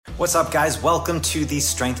What's up, guys? Welcome to the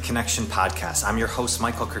Strength Connection podcast. I'm your host,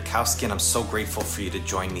 Michael Kurkowski, and I'm so grateful for you to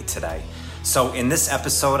join me today. So in this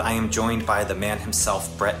episode, I am joined by the man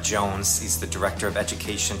himself, Brett Jones. He's the Director of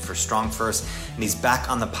Education for StrongFirst, and he's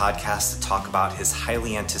back on the podcast to talk about his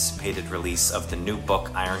highly anticipated release of the new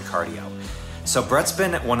book, Iron Cardio. So Brett's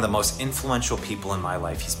been one of the most influential people in my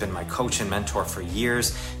life. He's been my coach and mentor for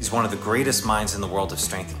years. He's one of the greatest minds in the world of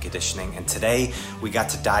strength and conditioning. And today we got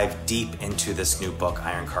to dive deep into this new book,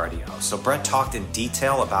 Iron Cardio. So Brett talked in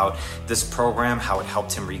detail about this program, how it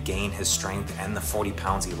helped him regain his strength and the 40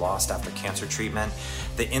 pounds he lost after cancer treatment,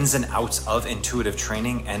 the ins and outs of intuitive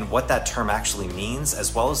training and what that term actually means,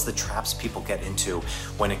 as well as the traps people get into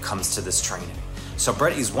when it comes to this training. So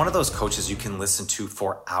Brett, he's one of those coaches you can listen to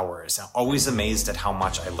for hours. I'm always amazed at how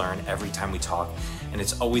much I learn every time we talk, and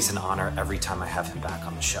it's always an honor every time I have him back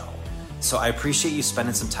on the show. So I appreciate you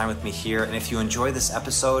spending some time with me here, and if you enjoy this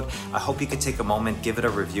episode, I hope you could take a moment, give it a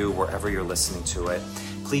review wherever you're listening to it.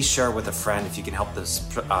 Please share it with a friend if you can help this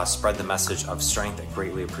spread the message of strength. I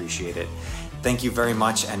greatly appreciate it. Thank you very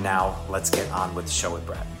much, and now let's get on with the show with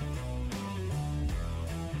Brett.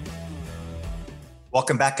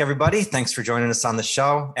 Welcome back, everybody. Thanks for joining us on the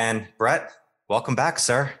show. And Brett, welcome back,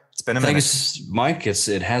 sir. It's been a minute. Thanks, Mike.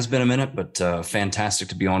 It has been a minute, but fantastic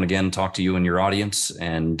to be on again, talk to you and your audience,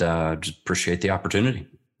 and just appreciate the opportunity.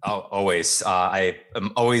 Oh, always. I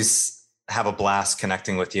always have a blast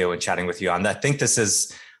connecting with you and chatting with you. I think this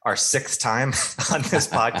is our sixth time on this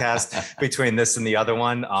podcast between this and the other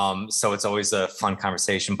one. So it's always a fun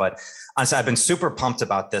conversation. But honestly, I've been super pumped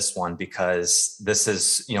about this one because this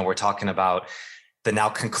is, we're talking about the now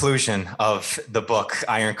conclusion of the book,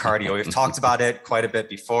 Iron Cardio. We've talked about it quite a bit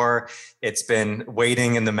before. It's been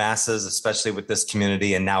waiting in the masses, especially with this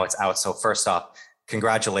community, and now it's out. So first off,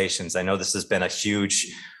 congratulations. I know this has been a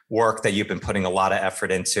huge work that you've been putting a lot of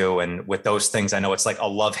effort into. And with those things, I know it's like a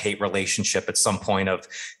love-hate relationship at some point of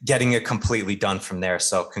getting it completely done from there.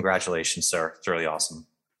 So congratulations, sir. It's really awesome.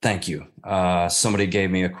 Thank you. Somebody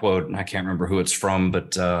gave me a quote, and I can't remember who it's from,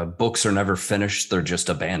 but books are never finished. They're just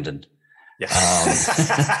abandoned.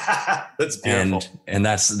 Yeah. That's beautiful. And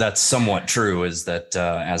that's somewhat true, is that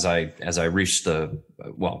as I reached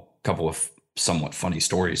couple of somewhat funny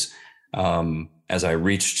stories, as I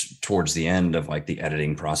reached towards the end of like the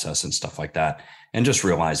editing process and stuff like that, and just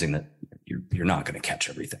realizing that you're not going to catch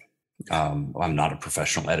everything. I'm not a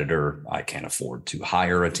professional editor. I can't afford to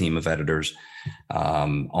hire a team of editors.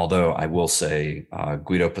 Although I will say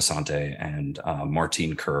Guido Passante and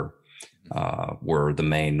Martine Kerr were the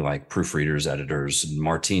main like proofreaders, editors, and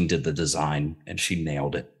Martine did the design and she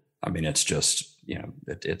nailed it. I mean, it's just,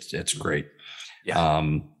 it's great. Yeah.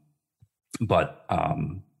 But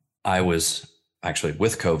I was actually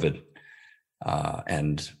with COVID,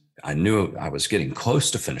 and I knew I was getting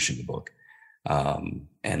close to finishing the book.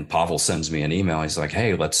 And Pavel sends me an email. He's like,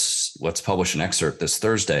 "Hey, let's publish an excerpt this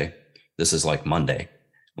Thursday." This is like Monday.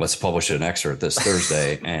 Let's publish an excerpt this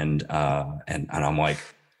Thursday. And I'm like,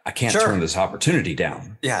 I can't turn this opportunity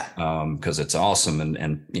down. Yeah. Because it's awesome.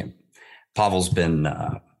 And Pavel's been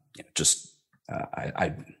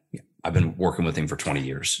I've been working with him for 20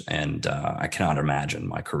 years, and I cannot imagine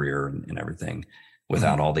my career and everything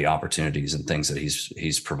without all the opportunities and things that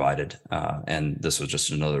he's provided. And this was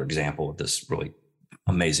just another example of this really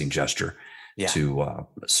amazing gesture to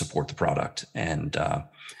support the product. And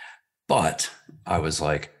but I was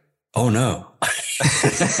like, oh no.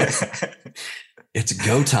 It's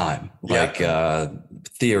go time. Like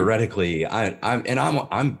theoretically,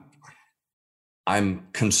 I'm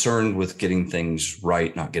concerned with getting things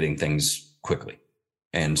right, not getting things quickly.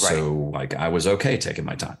 And so like I was okay taking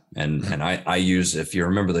my time. And I use, if you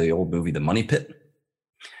remember the old movie, The Money Pit.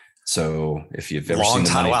 So if you've ever seen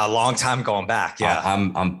long time going back. Yeah.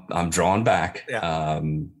 I'm drawn back. Yeah.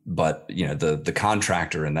 But the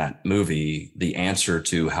contractor in that movie, the answer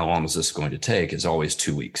to how long is this going to take is always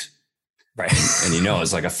 2 weeks. Right. And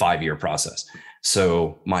it's like a 5-year process.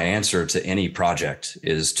 So my answer to any project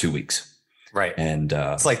is 2 weeks. Right. And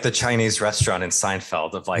it's like the Chinese restaurant in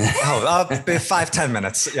Seinfeld of like, 5-10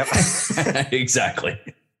 minutes. Yep. Exactly.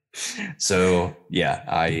 So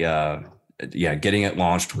getting it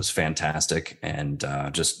launched was fantastic, and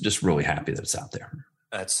just really happy that it's out there.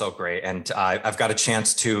 That's so great. And I've got a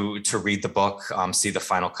chance to read the book, see the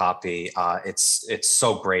final copy. It's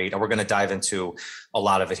so great. And we're going to dive into a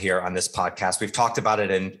lot of it here on this podcast. We've talked about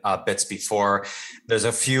it in bits before. There's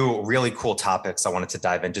a few really cool topics I wanted to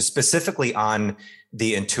dive into, specifically on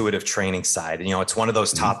the intuitive training side. And, it's one of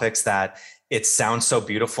those topics that it sounds so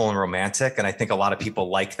beautiful and romantic. And I think a lot of people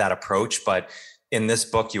like that approach, but in this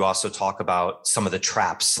book, you also talk about some of the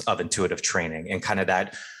traps of intuitive training and kind of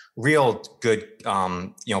that real good,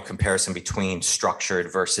 comparison between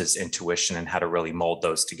structured versus intuition and how to really mold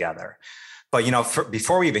those together. But,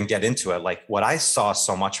 before we even get into it, like what I saw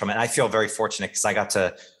so much from it, I feel very fortunate because I got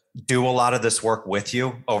to do a lot of this work with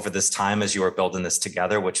you over this time as you were building this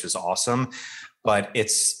together, which was awesome. But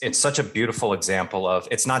it's such a beautiful example of,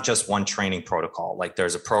 it's not just one training protocol. Like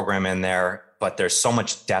there's a program in there, but there's so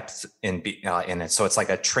much depth in it. So it's like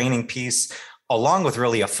a training piece along with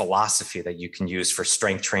really a philosophy that you can use for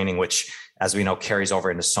strength training, which, as we know, carries over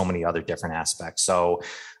into so many other different aspects. So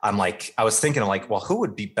I was thinking like, well, who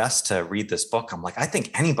would be best to read this book? I'm like, I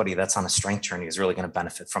think anybody that's on a strength journey is really going to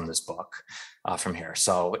benefit from this book from here.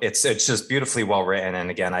 So it's just beautifully well written. And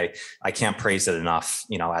again, I can't praise it enough,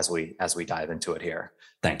 as we dive into it here.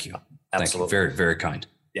 Thank you. Absolutely. Thank you. Very, very kind.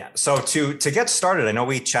 Yeah. So to get started, I know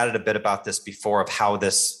we chatted a bit about this before of how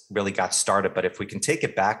this really got started, but if we can take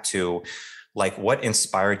it back to like what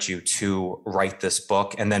inspired you to write this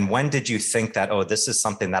book? And then when did you think that, oh, this is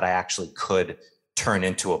something that I actually could turn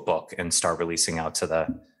into a book and start releasing out to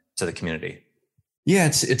the community? Yeah,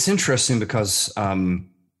 it's interesting because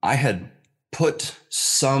I had put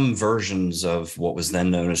some versions of what was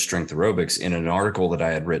then known as strength aerobics in an article that I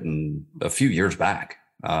had written a few years back.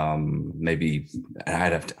 Maybe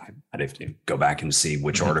I'd have to go back and see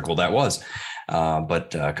which article that was.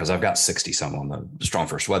 But because I've got 60 some on the Strong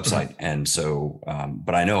First website. And so,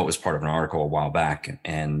 but I know it was part of an article a while back.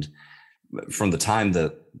 And from the time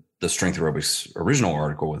that the Strength Aerobics original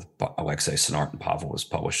article with Alexei Senart and Pavel was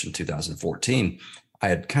published in 2014, I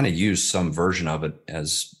had kind of used some version of it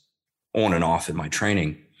as on and off in my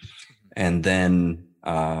training. And then,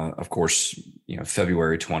 of course,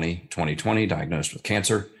 February 2020, diagnosed with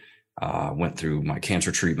cancer. Went through my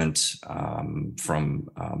cancer treatment from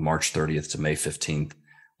March 30th to May 15th,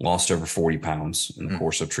 lost over 40 pounds in the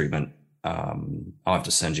course of treatment. I'll have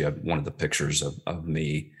to send you one of the pictures of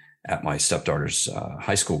me at my stepdaughter's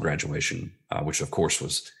high school graduation, which of course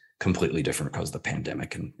was completely different because of the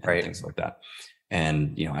pandemic and things like that.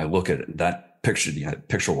 And, I look at that picture, the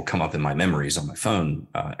picture will come up in my memories on my phone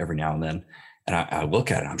every now and then. And I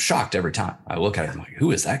look at it, I'm shocked every time I look at it. I'm like,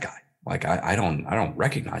 who is that guy? Like, I don't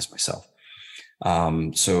recognize myself.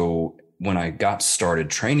 So when I got started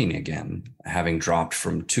training again, having dropped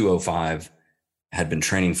from 205, had been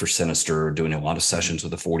training for Sinister, doing a lot of sessions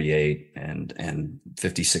with a 48 and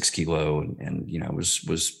 56 kilo and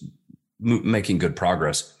was making good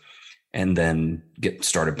progress, and then get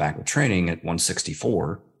started back with training at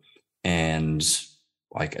 164. And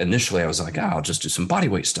like initially I was like, I'll just do some body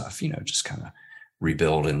weight stuff, just kind of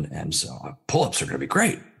rebuild. And so pull-ups are going to be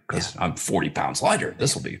great because I'm 40 pounds lighter.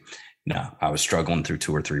 This will be, no, I was struggling through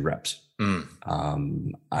 2 or 3 reps.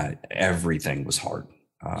 Everything was hard.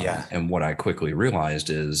 And what I quickly realized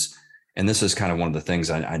is, and this is kind of one of the things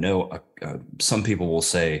I know some people will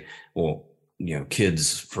say, well,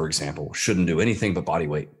 kids, for example, shouldn't do anything but body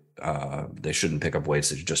weight. They shouldn't pick up weights.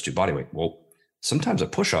 They should just do body weight. Well, sometimes a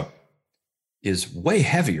push-up is way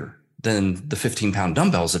heavier than the 15-pound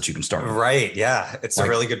dumbbells that you can start with. Right. Yeah. It's a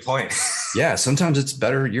really good point. Yeah. Sometimes it's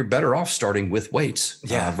better. You're better off starting with weights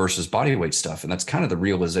versus body weight stuff. And that's kind of the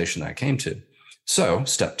realization that I came to. So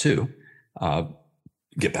step 2,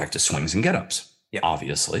 get back to swings and get-ups,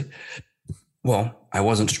 obviously. Well, I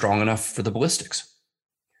wasn't strong enough for the ballistics.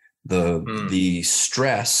 The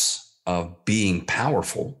stress of being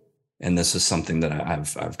powerful, and this is something that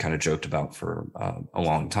I've kind of joked about for a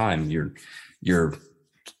long time.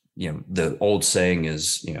 The old saying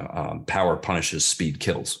is, power punishes, speed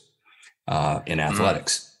kills in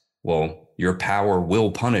athletics. Well, your power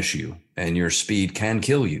will punish you and your speed can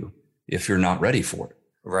kill you if you're not ready for it.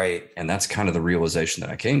 Right. And that's kind of the realization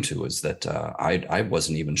that I came to, is that I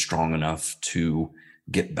wasn't even strong enough to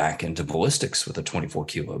get back into ballistics with a 24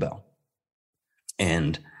 kilo bell.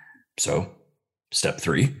 And so step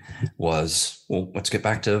 3 was, well, let's get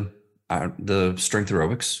back to the strength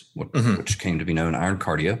aerobics, which came to be known iron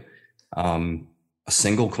cardio, a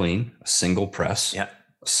single clean, a single press, a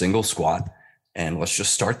single squat, and let's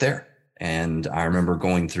just start there. And I remember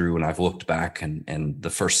going through, and I've looked back, and the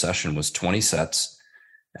first session was 20 sets.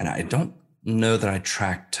 And I don't know that I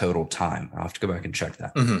tracked total time. I'll have to go back and check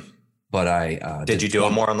that. But I did you do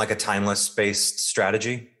it more on like a timeless based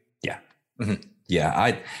strategy? Yeah.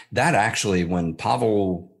 Yeah. That actually, when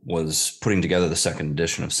Pavel was putting together the second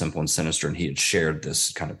edition of Simple and Sinister, and he had shared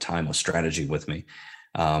this kind of timeless strategy with me,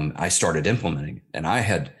 I started implementing. And I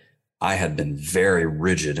had been very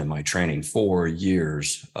rigid in my training for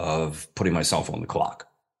years of putting myself on the clock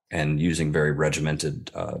and using very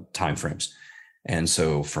regimented timeframes. And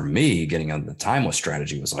so for me, getting on the timeless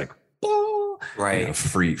strategy was like,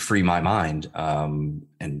 free my mind.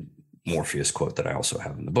 And Morpheus quote that I also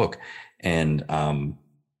have in the book. And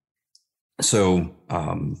so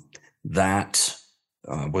that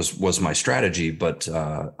was my strategy. But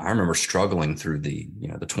I remember struggling through the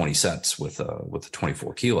 20 sets with the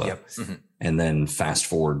 24 kilo. Yep. Mm-hmm. And then fast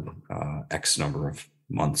forward X number of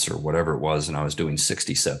months or whatever it was, and I was doing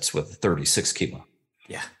 60 sets with 36 kilo.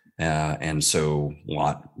 Yeah. And so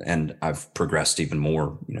and I've progressed even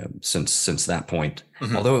more, since that point.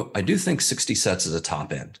 Mm-hmm. Although I do think 60 sets is a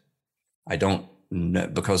top end. I don't know,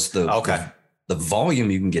 because the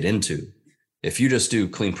volume you can get into, if you just do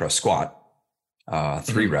clean press squat,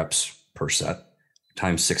 3 reps per set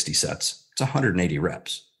times 60 sets, it's 180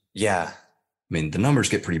 reps. Yeah. I mean, the numbers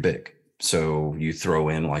get pretty big. So you throw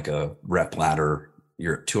in like a rep ladder,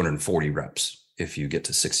 you're at 240 reps if you get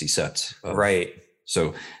to 60 sets. Right.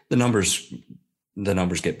 So the numbers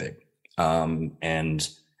get big. And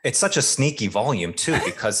it's such a sneaky volume too,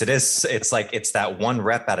 because it's like, it's that 1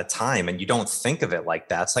 rep at a time, and you don't think of it like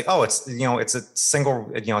that. It's like, oh, it's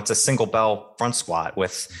a single bell front squat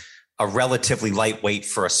with a relatively lightweight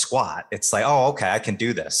for a squat. It's like, oh, okay, I can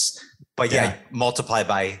do this. But yeah, multiply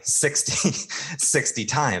by 60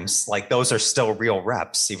 times. Like, those are still real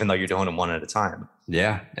reps, even though you're doing them 1 at a time.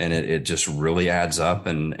 Yeah. And it just really adds up.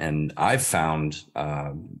 And I've found,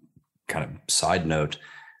 kind of side note,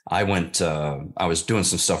 I was doing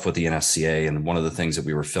some stuff with the NSCA, and one of the things that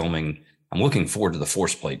we were filming, I'm looking forward to the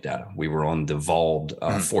force plate data. We were on the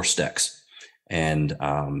Vald force decks, and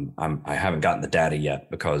I haven't gotten the data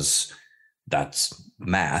yet because that's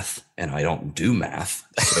math and I don't do math.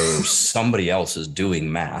 So somebody else is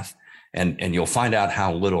doing math, and you'll find out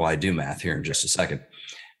how little I do math here in just a second.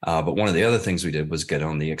 But one of the other things we did was get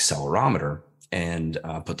on the accelerometer and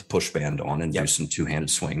put the push band on and do some 2-handed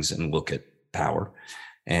swings and look at power.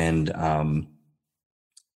 And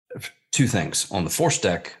 2 things on the force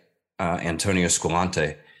deck, Antonio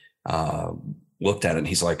Escalante looked at it and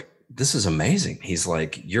he's like, this is amazing. He's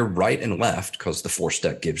like, your right and left, because the force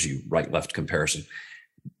deck gives you right-left comparison,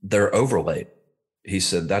 they're overlaid. He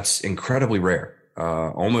said, that's incredibly rare.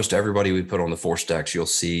 Almost everybody we put on the force decks, you'll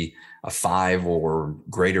see a 5 or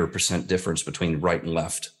greater % difference between right and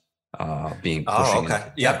left being pushing. Oh, okay.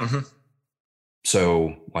 Yeah. Mm-hmm.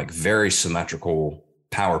 So like very symmetrical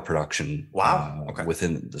power production. Wow. Okay.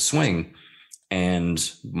 Within the swing.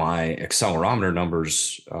 And my accelerometer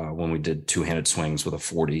numbers, when we did 2-handed swings with a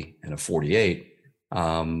 40 and a 48,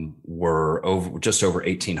 were just over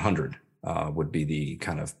 1800 would be the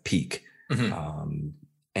kind of peak. Mm-hmm.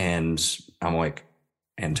 And I'm like,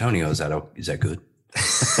 Antonio, is that good?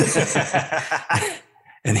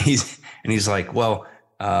 and he's like, well,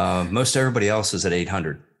 most everybody else is at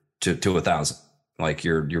 800 to 1,000. Like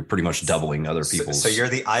you're pretty much doubling other people's. So you're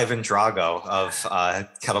the Ivan Drago of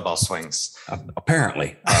kettlebell swings.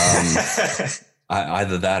 Apparently,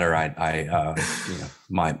 either that or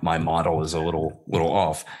my model is a little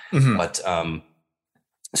off. Mm-hmm. But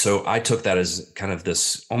so I took that as kind of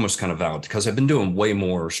this almost kind of valid, because I've been doing way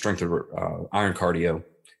more strength iron cardio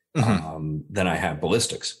than I have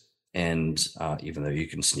ballistics. And even though you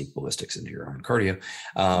can sneak ballistics into your iron cardio.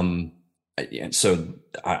 And so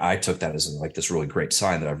I took that as like this really great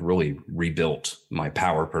sign that I've really rebuilt my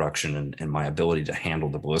power production and my ability to handle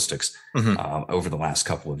the ballistics over the last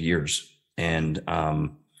couple of years. And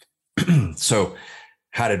so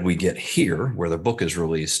how did we get here where the book is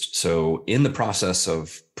released? So in the process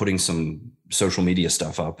of putting some social media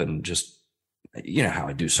stuff up, and just, how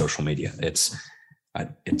I do social media, it's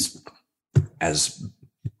as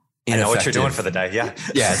I know what you're doing for the day. Yeah.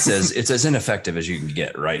 Yeah. It's as ineffective as you can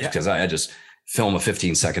get. Right. Because I just film a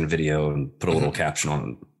 15-second video and put a little caption on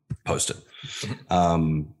and post it.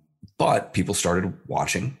 But people started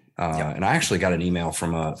watching. And I actually got an email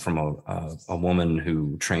from a woman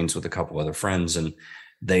who trains with a couple other friends, and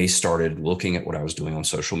they started looking at what I was doing on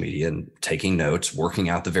social media and taking notes, working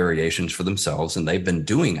out the variations for themselves. And they've been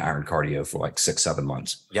doing iron cardio for like 6-7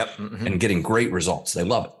 months. Yep. And getting great results. They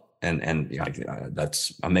love it. And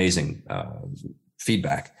that's amazing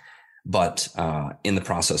feedback. But in the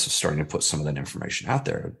process of starting to put some of that information out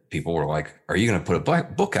there, people were like, are you going to put a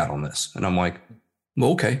book out on this? And I'm like,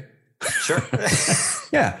 well, okay. Sure.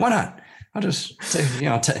 Yeah, why not? I'll just say,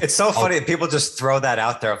 it's so funny that people just throw that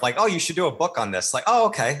out there of like, oh, you should do a book on this. Like, oh,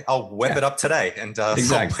 okay, I'll whip it up today. And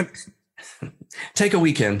exactly. Take a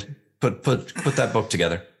weekend, put that book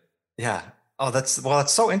together. Yeah. Oh, that's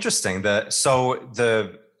so interesting.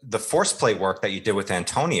 The force plate work that you did with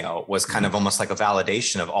Antonio was kind of almost like a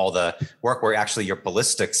validation of all the work where actually your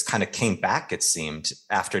ballistics kind of came back, it seemed,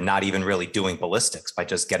 after not even really doing ballistics, by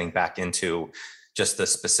just getting back into just the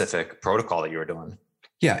specific protocol that you were doing.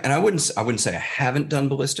 Yeah, and I wouldn't say I haven't done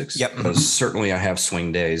ballistics. Yep. Because certainly I have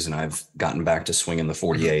swing days, and I've gotten back to swinging the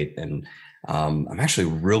 48, and I'm actually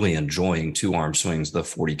really enjoying 2-arm swings, the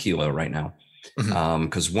 40 kilo right now.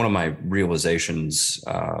 Because one of my realizations,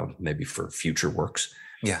 maybe for future works,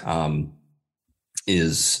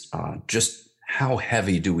 is just how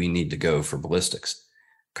heavy do we need to go for ballistics?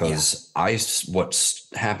 Because what's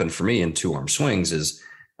happened for me in 2-arm swings is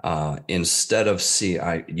instead of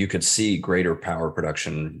you could see greater power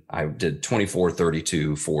production. I did 24,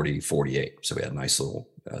 32, 40, 48. So we had nice little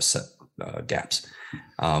set gaps.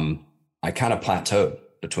 I kind of plateaued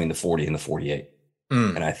between the 40 and the 48.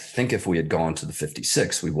 And I think if we had gone to the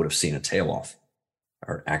 56, we would have seen a tail off,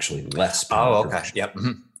 or actually less power production. Yep.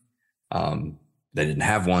 They didn't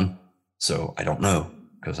have one, so I don't know,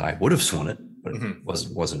 because I would have swung it, but it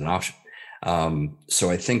wasn't an option. So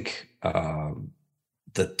I think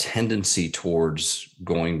the tendency towards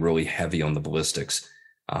going really heavy on the ballistics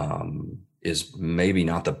is maybe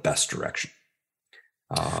not the best direction.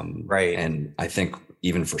 Right. And I think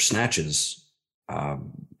even for snatches,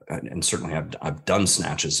 and certainly I've done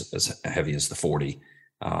snatches as heavy as the 40,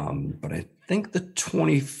 but I think the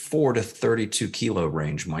 24 to 32 kilo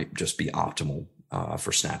range might just be optimal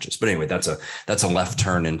for snatches. But anyway, that's a left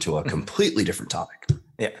turn into a completely different topic.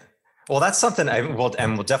 Yeah. Well, that's something we'll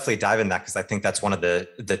definitely dive in that, because I think that's one of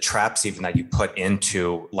the traps even that you put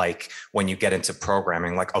into, like, when you get into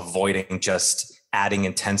programming, like avoiding just adding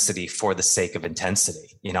intensity for the sake of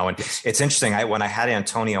intensity, and it's interesting. When I had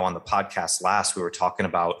Antonio on the podcast last, we were talking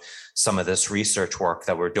about some of this research work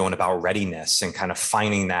that we're doing about readiness and kind of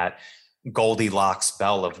finding that Goldilocks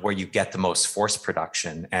bell of where you get the most force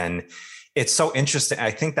production. And it's so interesting.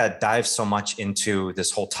 I think that dives so much into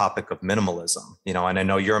this whole topic of minimalism, and I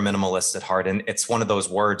know you're a minimalist at heart, and it's one of those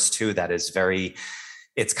words too that is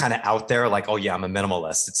it's kind of out there, like, oh yeah, I'm a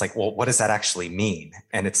minimalist. It's like, well, what does that actually mean?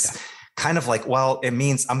 And it's kind of like, well, it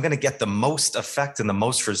means I'm going to get the most effect and the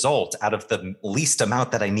most result out of the least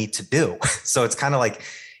amount that I need to do. So it's kind of like,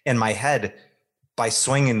 in my head, by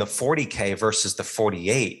swinging the 40K versus the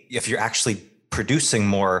 48, if you're actually producing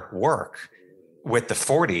more work with the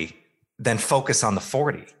 40, then focus on the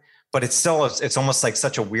 40. But it's almost like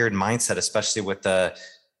such a weird mindset, especially with the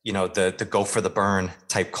go for the burn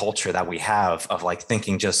type culture that we have, of like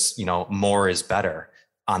thinking just, more is better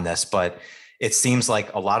on this. But it seems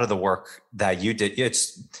like a lot of the work that you did,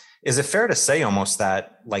 is it fair to say almost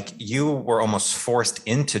that, like, you were almost forced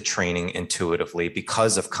into training intuitively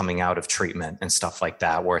because of coming out of treatment and stuff like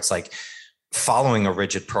that, where it's like following a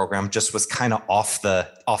rigid program just was kind of off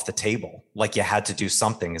the table, like you had to do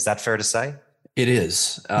something. Is that fair to say? It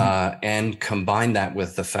is. And combine that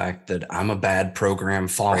with the fact that I'm a bad program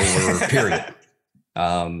follower, period.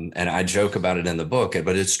 And I joke about it in the book,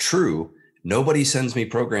 but it's true. Nobody sends me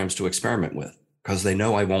programs to experiment with because they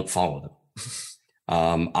know I won't follow them.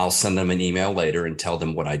 I'll send them an email later and tell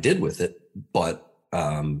them what I did with it, but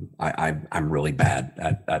I'm really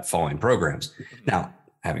bad at following programs. Now,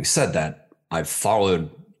 having said that, I've followed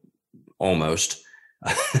almost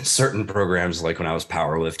certain programs, like when I was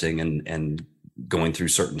powerlifting and going through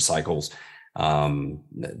certain cycles.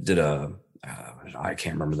 Did I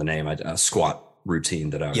can't remember the name, a squat routine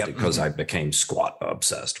that I did because I became squat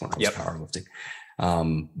obsessed when I was powerlifting.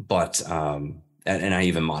 And I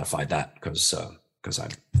even modified that because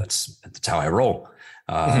that's how I roll.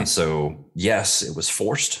 So yes, it was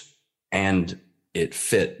forced and it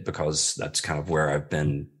fit because that's kind of where I've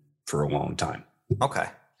been for a long time. Okay.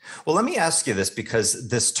 Well, let me ask you this, because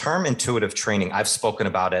this term intuitive training, I've spoken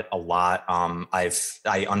about it a lot. I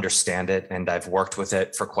understand it, and I've worked with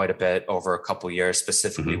it for quite a bit over a couple of years,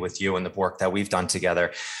 specifically with you and the work that we've done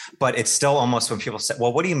together. But it's still almost, when people say,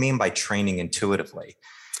 well, what do you mean by training intuitively?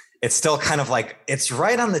 It's still kind of like, it's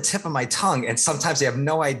right on the tip of my tongue. And sometimes they have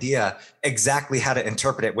no idea exactly how to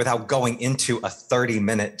interpret it without going into a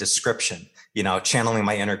 30-minute description, channeling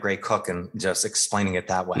my inner Gray Cook and just explaining it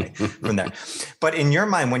that way from there. But in your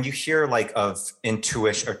mind, when you hear like of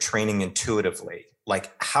intuition or training intuitively,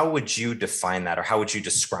 like, how would you define that, or how would you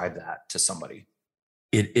describe that to somebody?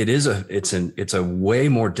 It's a way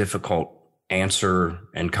more difficult answer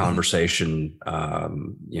and conversation.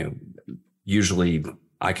 Usually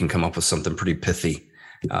I can come up with something pretty pithy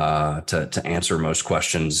to answer most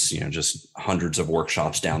questions. Just hundreds of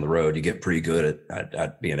workshops down the road, you get pretty good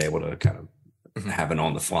at being able to kind of have an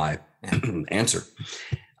on the fly answer.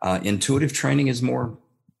 Intuitive training is more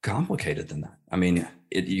complicated than that. I mean,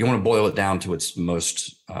 you want to boil it down to its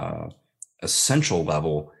most essential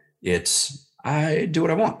level. I do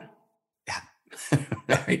what I want.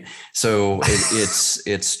 Right. So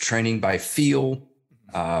it's training by feel,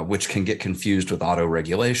 which can get confused with auto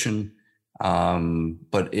regulation.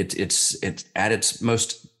 But it's at its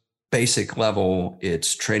most basic level,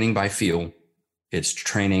 it's training by feel. It's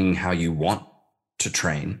training how you want to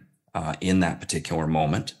train in that particular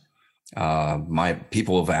moment. My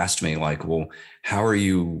people have asked me like, well, how do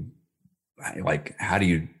you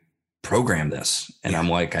program this? And I'm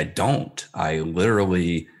like, I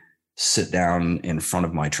literally sit down in front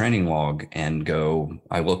of my training log and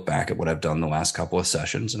I look back at what I've done the last couple of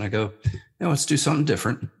sessions and I go, let's do something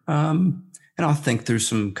different. And I'll think through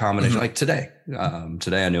some combination like today.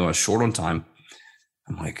 Today I knew I was short on time.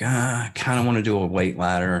 I'm like, I kind of want to do a weight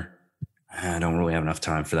ladder. I don't really have enough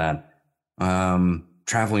time for that.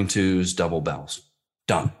 Traveling twos, double bells,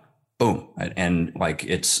 done, boom. And like,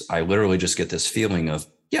 I literally just get this feeling of,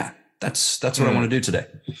 that's what I want to do today.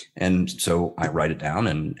 And so I write it down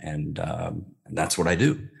and that's what I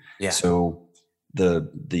do. Yeah. So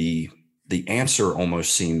the answer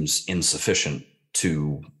almost seems insufficient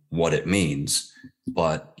to what it means,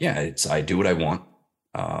 but I do what I want,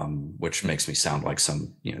 which makes me sound like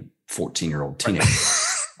some, 14-year-old teenager.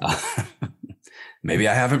 Maybe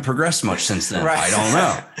I haven't progressed much since then. Right. I don't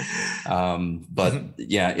know. But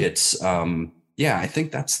I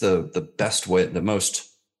think that's the best way, the most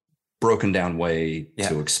broken down way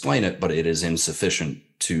to explain it, but it is insufficient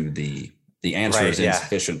to the answer is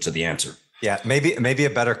insufficient to the answer. Yeah. Maybe a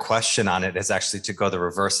better question on it is actually to go the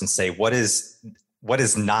reverse and say, what is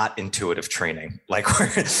not intuitive training? Like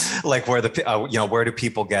where do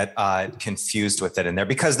people get confused with it in there?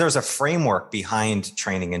 Because there's a framework behind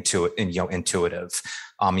training intuitive,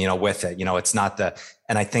 with it, it's not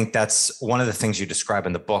and I think that's one of the things you describe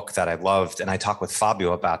in the book that I loved. And I talk with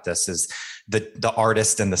Fabio about this is the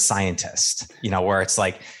artist and the scientist, where it's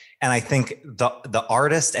like, and I think the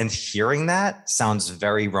artist and hearing that sounds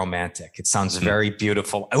very romantic. It sounds very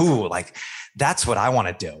beautiful. Ooh, like that's what I want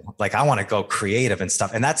to do. Like I want to go creative and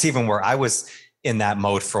stuff. And that's even where I was in that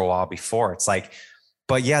mode for a while before. It's like,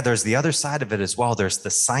 but there's the other side of it as well. There's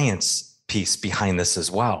the science piece behind this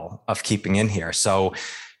as well of keeping in here. So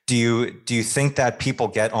do you think that people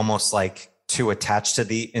get almost like too attached to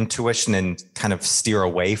the intuition and kind of steer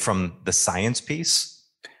away from the science piece?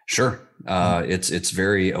 Sure. It's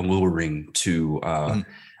very alluring to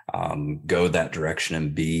go that direction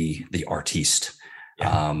and be the artiste.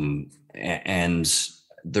 Yeah. And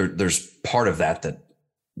there's part of that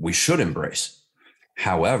we should embrace.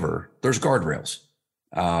 However, there's guardrails.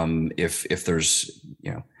 If there's,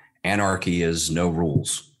 anarchy is no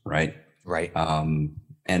rules, right? Right.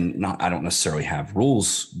 And I don't necessarily have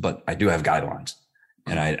rules, but I do have guidelines.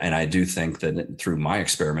 And I do think that through my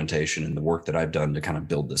experimentation and the work that I've done to kind of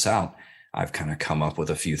build this out, I've kind of come up with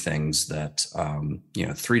a few things that,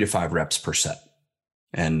 3 to 5 reps per set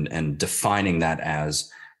and defining that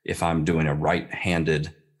as if I'm doing a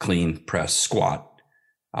right-handed clean press squat,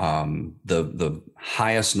 the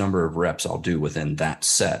highest number of reps I'll do within that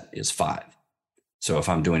set is 5. So if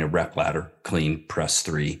I'm doing a rep ladder, clean press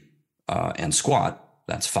 3, and squat,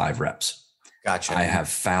 that's 5 reps. Gotcha. I have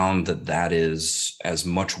found that is as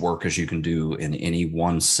much work as you can do in any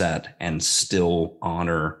one set and still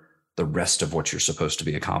honor the rest of what you're supposed to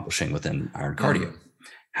be accomplishing within iron cardio.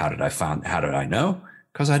 How did I know?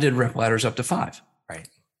 Because I did rep ladders up to 5. Right.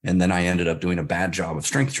 And then I ended up doing a bad job of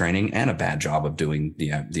strength training and a bad job of doing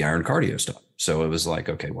the iron cardio stuff. So it was like,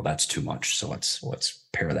 okay, well, that's too much. So let's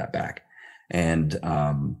pare that back. And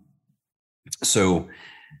so,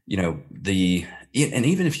 and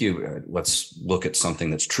even if you, let's look at something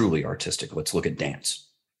that's truly artistic, let's look at dance.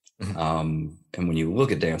 And when you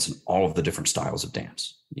look at dance and all of the different styles of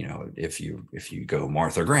dance, if you go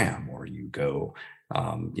Martha Graham or you go,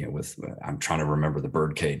 I'm trying to remember the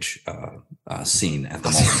birdcage scene at the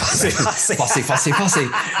moment. Fussy.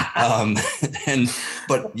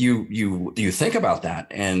 But you think about that.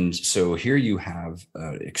 And so here you have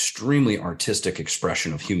extremely artistic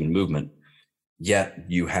expression of human movement, yet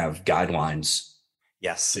you have guidelines.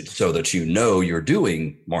 Yes. So that you're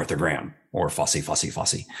doing Martha Graham or fussy.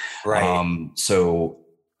 Right.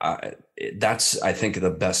 That's, I think,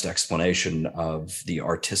 the best explanation of the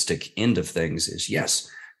artistic end of things is, yes,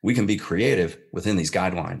 we can be creative within these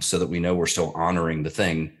guidelines so that we know we're still honoring the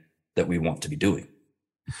thing that we want to be doing.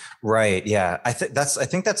 Right. Yeah. I think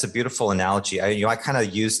that's a beautiful analogy. I kind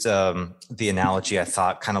of used the analogy, I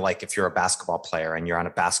thought, kind of like if you're a basketball player and you're on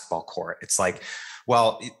a basketball court, it's like,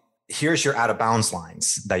 well, here's your out of bounds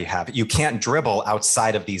lines that you have. You can't dribble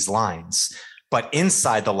outside of these lines, but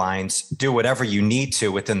inside the lines, do whatever you need to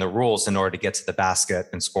within the rules in order to get to the basket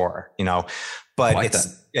and score, but like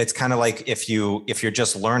it's kind of like if you're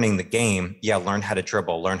just learning the game, learn how to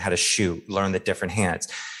dribble, learn how to shoot, learn the different hands.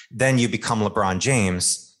 Then you become LeBron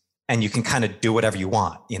James and you can kind of do whatever you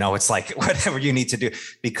want. It's like whatever you need to do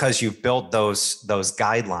because you've built those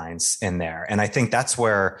guidelines in there. And I think that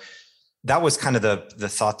was kind of the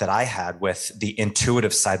thought that I had with the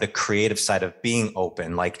intuitive side, the creative side of being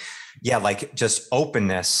open. Like just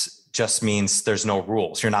openness just means there's no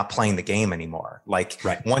rules. You're not playing the game anymore. Like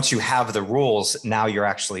Once you have the rules, now you're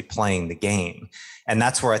actually playing the game. And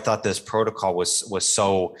that's where I thought this protocol was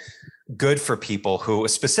so good for people who,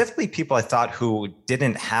 specifically people I thought who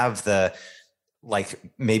didn't have the, like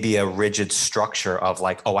maybe a rigid structure of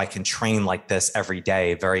like, oh, I can train like this every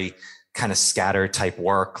day, very kind of scattered type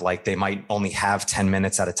work. Like they might only have 10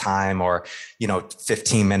 minutes at a time or,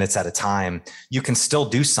 15 minutes at a time. You can still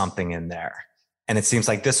do something in there. And it seems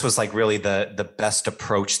like this was like really the best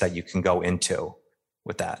approach that you can go into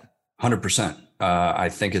with that. 100%. I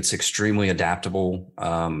think it's extremely adaptable.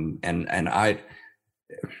 And I,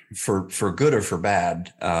 for good or for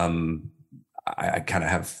bad, I kind of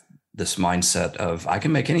have this mindset of I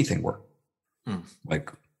can make anything work.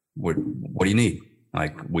 Like, what do you need?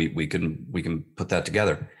 Like we can put that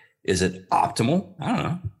together. Is it optimal? I don't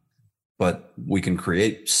know. But we can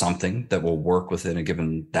create something that will work within a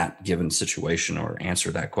given situation or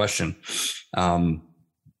answer that question. And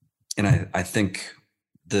I think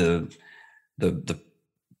the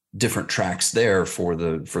different tracks there for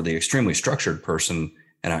the extremely structured person.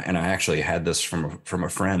 And I actually had this from a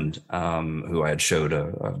friend who I had showed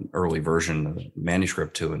an early version of the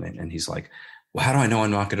manuscript to, and he's like, "Well, how do I know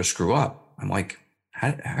I'm not going to screw up?" I'm like,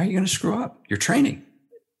 "How are you going to screw up? You're training.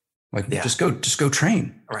 Like, just go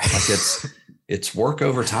train. Right. Like it's work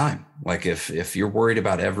over time. Like if you're worried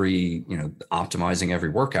about optimizing every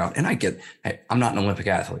workout, and I'm not an Olympic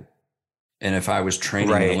athlete. And if I was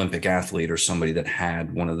training an Olympic athlete or somebody that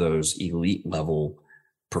had one of those elite level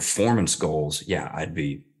performance goals,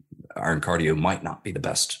 iron cardio might not be the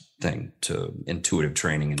best thing to intuitive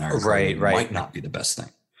training, and iron cardio might not be the best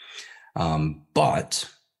thing. But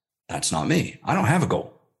that's not me. I don't have a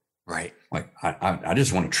goal. Right. Like I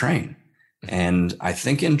just want to train. And I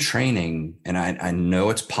think in training, and I know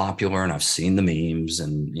it's popular and I've seen the memes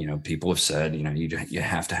and, people have said, you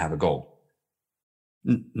have to have a goal.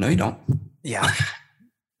 No, you don't. Yeah.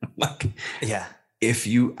 If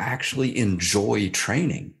you actually enjoy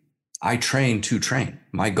training, I train to train.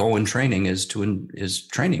 My goal in training is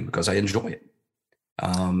training because I enjoy it.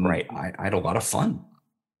 I had a lot of fun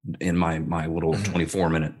in my little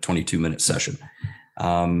 22-minute session.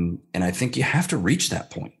 And I think you have to reach that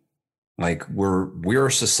point. Like we're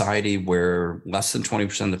a society where less than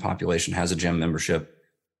 20% of the population has a gym membership.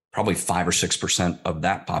 Probably 5 or 6% of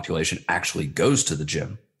that population actually goes to the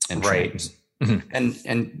gym and trains.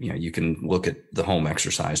 And you can look at the home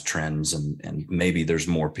exercise trends and maybe there's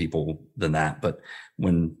more people than that. But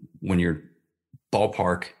when you're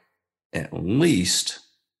ballpark, at least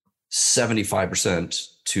 75%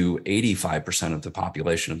 to 85% of the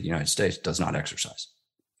population of the United States does not exercise.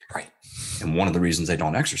 Right. And one of the reasons they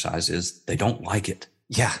don't exercise is they don't like it.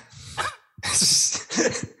 Yeah.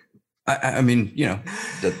 I mean,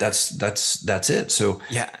 that's it. So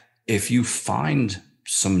if you find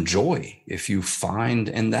some joy,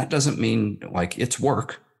 and that doesn't mean like it's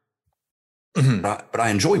work, but I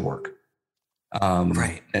enjoy work.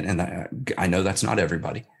 And I know that's not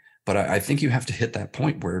everybody, but I think you have to hit that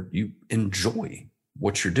point where you enjoy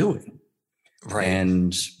what you're doing. Right.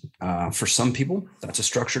 And for some people, that's a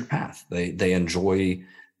structured path. They enjoy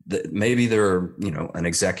maybe they're, an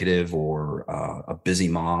executive or a busy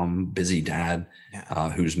mom, busy dad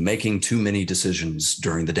who's making too many decisions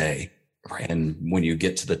during the day. Right. And when you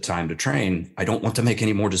get to the time to train, I don't want to make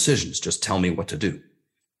any more decisions. Just tell me what to do.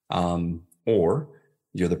 Or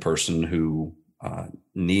you're the person who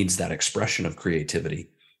needs that expression of creativity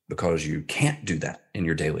because you can't do that in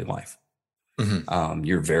your daily life.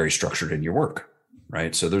 You're very structured in your work,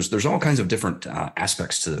 right? So there's all kinds of different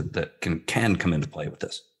aspects that can come into play with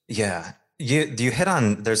this. Yeah. You hit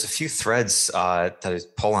on, there's a few threads that I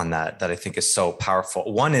pull on that I think is so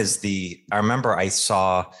powerful. One is I remember I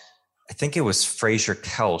think it was Fraser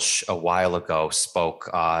Kelch a while ago spoke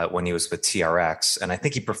when he was with TRX. And I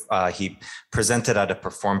think he presented at a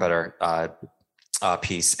Perform Better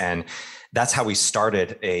piece. And that's how we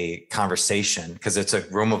started a conversation, because it's a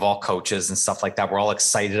room of all coaches and stuff like that. We're all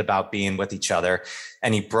excited about being with each other.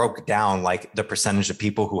 And he broke down like the percentage of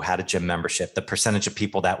people who had a gym membership, the percentage of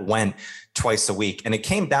people that went twice a week. And it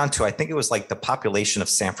came down to, I think it was like the population of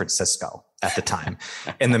San Francisco at the time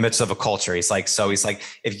in the midst of a culture. He's like,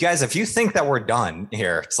 if you think that we're done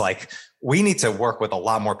here, it's like, we need to work with a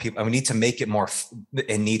lot more people and we need to make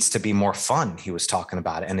it needs to be more fun. He was talking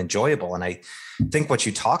about it and enjoyable. And I think what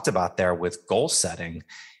you talked about there with goal setting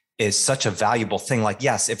is such a valuable thing. Like,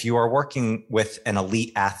 yes, if you are working with an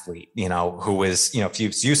elite athlete, who is, if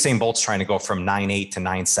Usain Bolt's trying to go from 9.8 to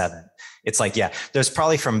 9.7, it's like, yeah, there's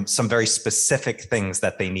probably from some very specific things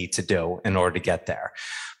that they need to do in order to get there.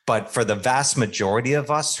 But for the vast majority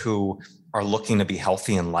of us who are looking to be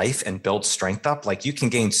healthy in life and build strength up, like you can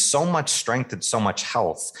gain so much strength and so much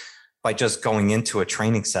health by just going into a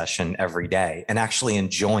training session every day and actually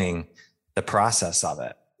enjoying the process of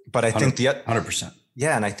it. But I think 100%.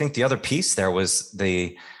 Yeah. And I think the other piece there was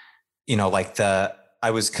I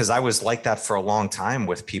was like that for a long time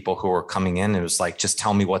with people who were coming in and it was like, just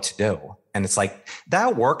tell me what to do. And it's like,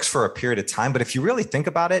 that works for a period of time. But if you really think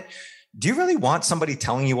about it, do you really want somebody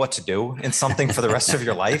telling you what to do in something for the rest of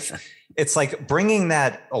your life? It's like bringing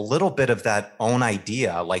that a little bit of that own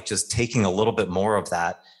idea, like just taking a little bit more of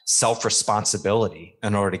that self-responsibility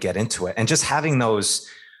in order to get into it and just having those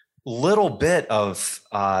little bit of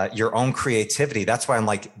your own creativity. That's why I'm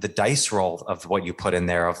like the dice roll of what you put in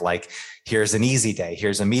there of like, here's an easy day,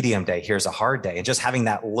 here's a medium day, here's a hard day. And just having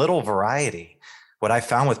that little variety. What I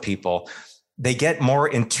found with people, they get more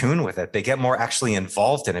in tune with it. They get more actually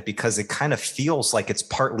involved in it because it kind of feels like it's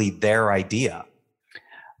partly their idea.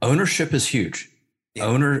 Ownership is huge. Yeah.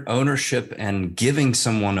 Ownership and giving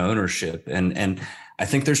someone ownership. And I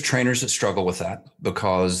think there's trainers that struggle with that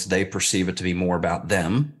because they perceive it to be more about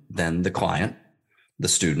them than the client, the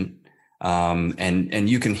student. And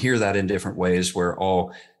you can hear that in different ways where,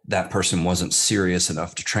 that person wasn't serious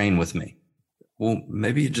enough to train with me. Well,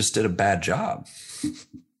 maybe you just did a bad job.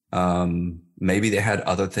 Maybe they had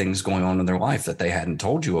other things going on in their life that they hadn't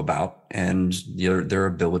told you about, and their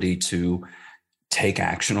ability to take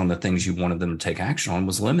action on the things you wanted them to take action on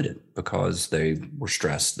was limited because they were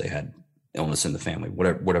stressed. They had illness in the family,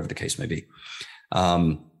 whatever the case may be.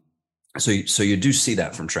 So you do see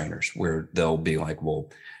that from trainers where they'll be like, well,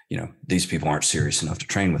 these people aren't serious enough to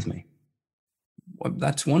train with me. Well,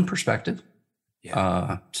 that's one perspective.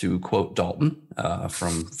 Yeah. To quote Dalton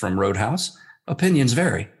from Roadhouse, opinions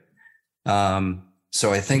vary.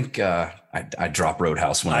 So I think I drop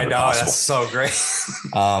Roadhouse whenever possible. That's so great.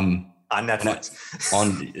 On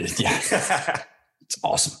Netflix. Yeah, it's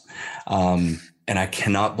awesome. And I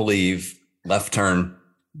cannot believe Left Turn.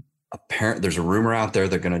 Apparently, there's a rumor out there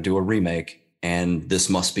they're going to do a remake, and this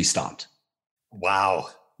must be stopped. Wow.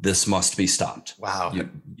 This must be stopped. Wow.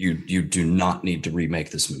 You do not need to remake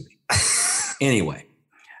this movie. Anyway.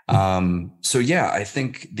 So yeah, I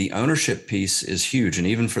think the ownership piece is huge. And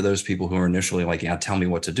even for those people who are initially like, yeah, tell me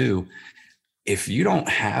what to do. If you don't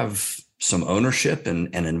have some ownership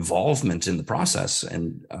and involvement in the process,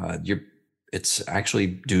 and it's actually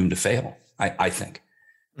doomed to fail, I think.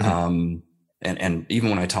 Mm-hmm. And even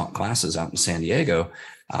when I taught classes out in San Diego,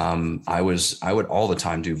 I would all the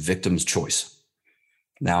time do victim's choice.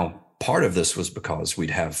 Now, part of this was because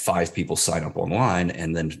we'd have 5 people sign up online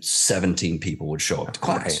and then 17 people would show up to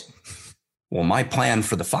class. Right. Well, my plan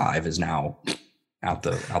for the 5 is now out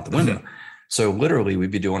the window. Mm-hmm. So literally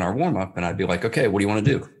we'd be doing our warm up and I'd be like, okay, what do you want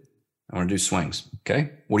to do? I want to do swings.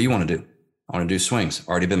 Okay. What do you want to do? I want to do swings.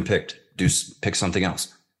 Already been picked. Pick something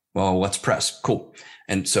else. Well, let's press. Cool.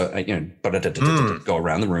 And so, go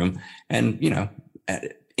around the room and,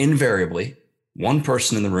 invariably one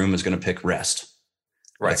person in the room is going to pick rest.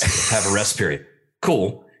 Right. Let's have a rest period.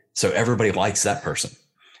 Cool. So everybody likes that person.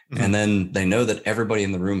 Mm-hmm. And then they know that everybody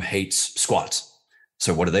in the room hates squats.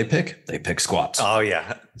 So what do they pick? They pick squats. Oh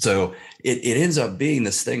yeah. So it ends up being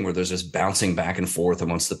this thing where there's this bouncing back and forth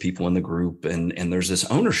amongst the people in the group. And there's this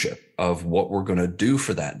ownership of what we're going to do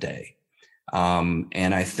for that day.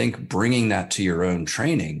 And I think bringing that to your own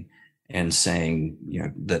training and saying,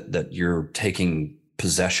 that you're taking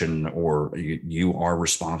possession or you are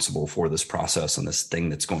responsible for this process and this thing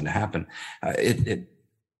that's going to happen. It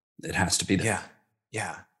has to be there. Yeah.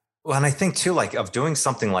 Yeah. Well, and I think too, like of doing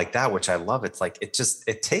something like that, which I love, it's like,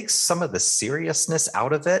 it takes some of the seriousness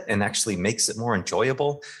out of it and actually makes it more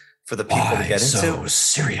enjoyable for the people to get into. So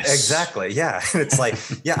serious. Exactly. Yeah. And it's like,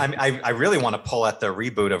 yeah, I really want to pull at the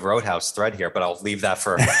reboot of Roadhouse thread here, but I'll leave that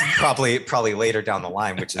for probably later down the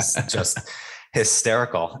line, which is just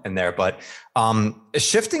hysterical in there. But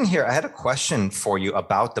shifting here, I had a question for you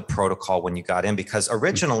about the protocol when you got in, because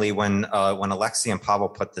originally when Alexi and Pavel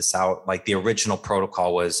put this out, like the original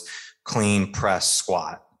protocol was clean, press,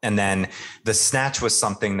 squat. And then the snatch was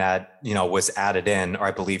something that, was added in, or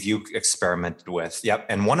I believe you experimented with. Yep.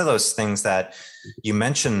 And one of those things that you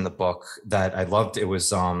mentioned in the book that I loved, it was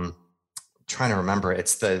trying to remember,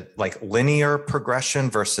 it's the like linear progression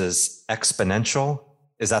versus exponential.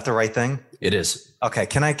 Is that the right thing? It is. Okay.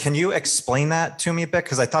 Can you explain that to me a bit?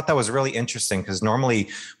 Because I thought that was really interesting, because normally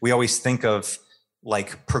we always think of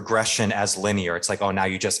like progression as linear. It's like, oh, now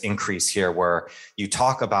you just increase here, where you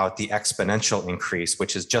talk about the exponential increase,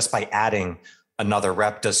 which is just by adding another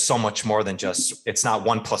rep does so much more than just, it's not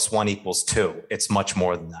 1 + 1 = 2. It's much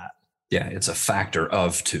more than that. Yeah. It's a factor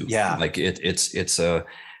of 2. Yeah. Like it's a,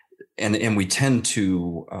 and we tend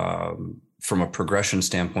to, from a progression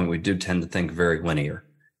standpoint, we do tend to think very linear.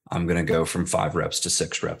 I'm going to go from 5 reps to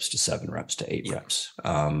 6 reps to 7 reps to 8 reps.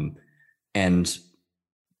 And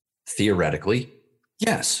theoretically,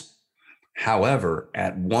 yes. However,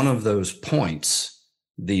 at one of those points,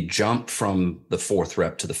 the jump from the 4th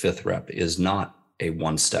rep to the 5th rep is not a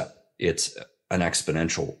 1 step. It's an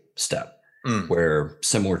exponential step where,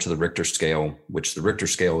 similar to the Richter scale, which the Richter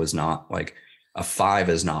scale is not like a 5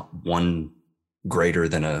 is not 1 greater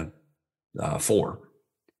than a 4.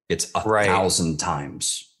 It's 1,000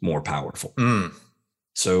 times more powerful.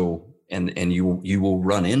 So, and you will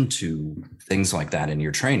run into things like that in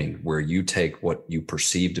your training, where you take what you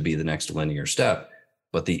perceive to be the next linear step,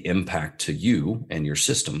 but the impact to you and your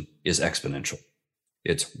system is exponential.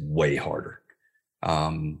 It's way harder.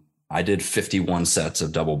 I did 51 sets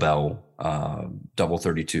of double bell, double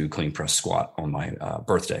 32 clean press squat on my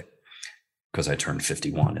birthday, because I turned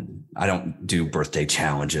 51, and I don't do birthday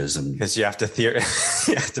challenges, and because you have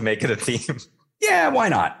to make it a theme. Yeah, why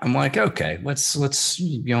not? I'm like, okay, let's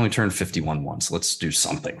you only turned 51 once. Let's do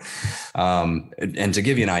something. And to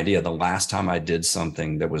give you an idea, the last time I did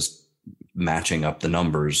something that was matching up the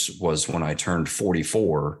numbers was when I turned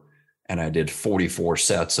 44, and I did 44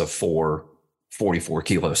 sets of 4 44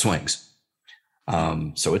 kilo swings.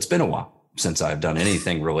 So it's been a while since I've done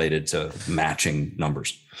anything related to matching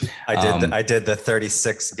numbers. I did the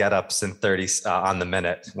 36 get-ups in 30 on the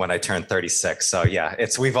minute when I turned 36. So yeah, I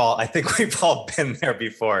think we've all been there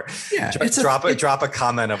before. Yeah, drop a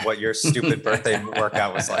comment of what your stupid birthday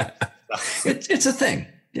workout was like. It's a thing,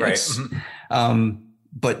 right?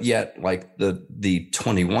 But yet, like the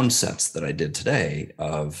 21 sets that I did today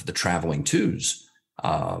of the traveling twos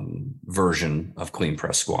version of clean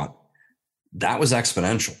press squat, that was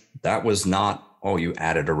exponential. That was not, oh, you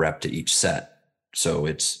added a rep to each set, so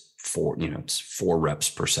it's 4 reps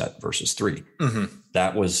per set versus 3.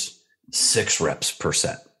 That was 6 reps per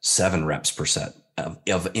set, 7 reps per set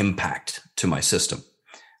of impact to my system.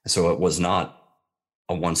 So it was not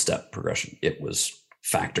a 1-step progression. It was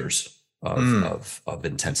factors of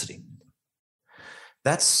intensity.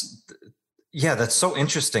 That's so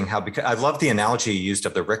interesting because I love the analogy you used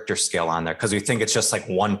of the Richter scale on there, because we think it's just like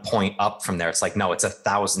 1 point up from there. It's like, no, it's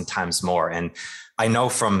 1,000 times more. And I know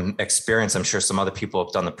from experience, I'm sure some other people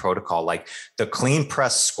have done the protocol, like the clean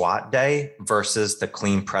press squat day versus the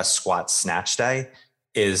clean press squat snatch day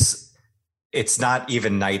it's not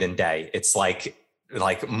even night and day. It's like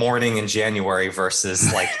morning in January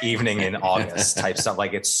versus like evening in August type stuff.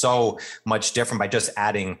 Like it's so much different by just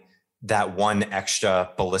adding that one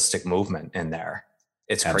extra ballistic movement in there.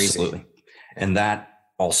 It's crazy. Absolutely. And that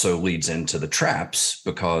also leads into the traps,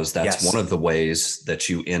 because that's one of the ways that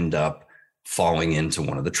you end up falling into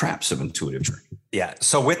one of the traps of intuitive training. Yeah.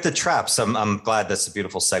 So with the traps, I'm glad that's a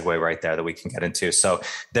beautiful segue right there that we can get into. So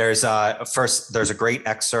there's a great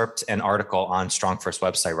excerpt and article on StrongFirst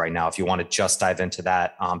website right now, if you want to just dive into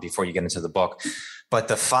that before you get into the book. But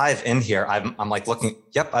the 5 in here, I'm like looking,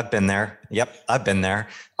 yep, I've been there. Yep, I've been there.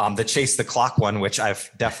 The chase the clock one, which I've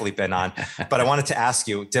definitely been on. But I wanted to ask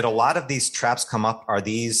you, did a lot of these traps come up? Are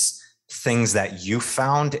these things that you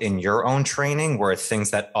found in your own training? Were it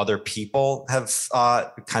things that other people have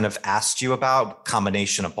kind of asked you about,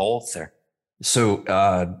 combination of both? Or? So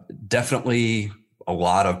definitely a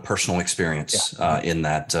lot of personal experience in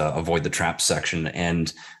that avoid the traps section.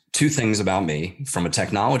 And 2 things about me from a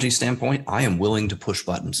technology standpoint: I am willing to push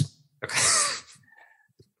buttons. Okay.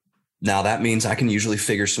 Now that means I can usually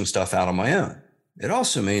figure some stuff out on my own. It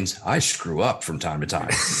also means I screw up from time to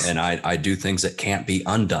time, and I do things that can't be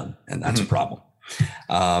undone, and that's a problem.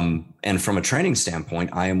 And from a training standpoint,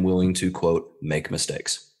 I am willing to, quote, make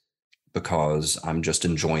mistakes, because I'm just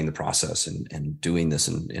enjoying the process and doing this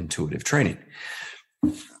in intuitive training.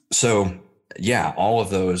 So yeah, all of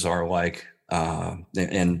those are like,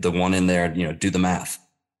 and the one in there, do the math.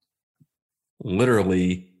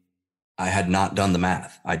 Literally, I had not done the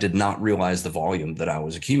math. I did not realize the volume that I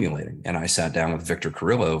was accumulating. And I sat down with Victor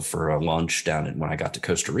Carrillo for a lunch when I got to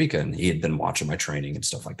Costa Rica, and he had been watching my training and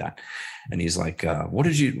stuff like that. And he's like, what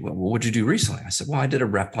did you do recently? I said, well, I did a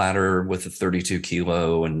rep ladder with a 32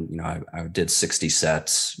 kilo, and, I did 60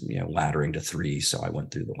 sets, laddering to 3. So I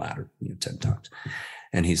went through the ladder, 10 times.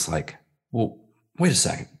 And he's like, well, wait a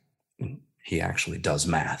second. He actually does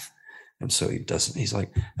math. And so he's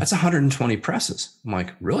like, that's 120 presses. I'm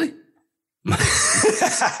like, really?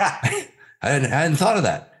 hadn't thought of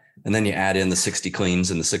that. And then you add in the 60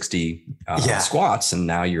 cleans and the 60 squats, and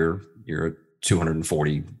now you're at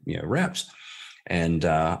 240 reps. And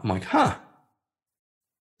I'm like,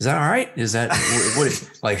 is that all right? Is that what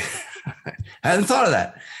like, I hadn't thought of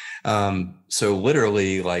that. So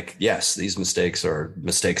literally, like, yes, these mistakes are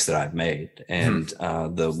mistakes that I've made. And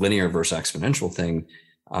the linear versus exponential thing,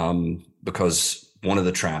 because one of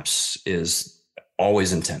the traps is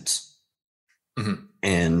always intense. Mm-hmm.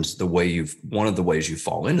 And one of the ways you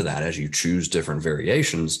fall into that as you choose different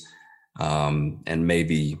variations, and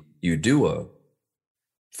maybe you do a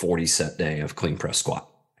 40 set day of clean press squat.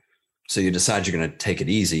 So you decide you're going to take it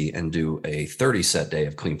easy and do a 30 set day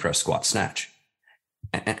of clean press squat snatch.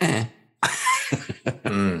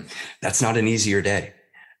 That's not an easier day.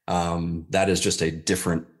 That is just a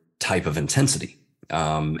different type of intensity.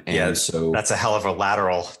 So that's a hell of a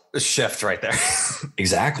lateral shift right there.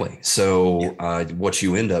 Exactly. So what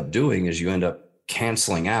you end up doing is you end up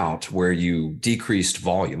canceling out where you decreased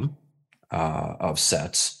volume of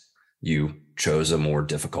sets. You chose a more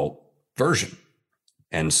difficult version.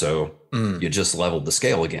 And so you just leveled the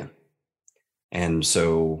scale again. And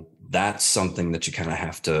so that's something that you kind of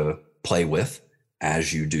have to play with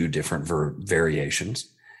as you do different variations.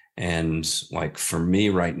 And like for me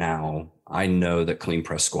right now, I know that clean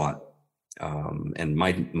press squat, and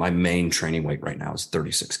my main training weight right now is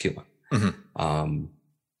 36 kilo. Mm-hmm.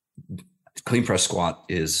 Clean press squat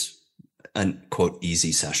is an quote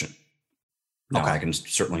easy session. Now I can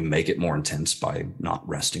certainly make it more intense by not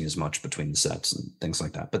resting as much between the sets and things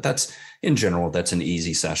like that. But that's in general, that's an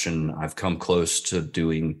easy session. I've come close to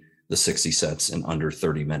doing the 60 sets in under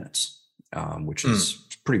 30 minutes, which is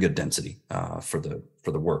pretty good density for the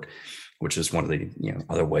work, which is one of the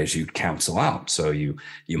other ways you cancel out. So you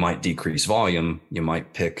might decrease volume, you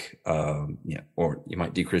might pick or you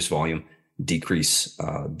might decrease volume, decrease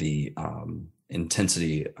the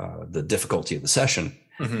intensity, the difficulty of the session,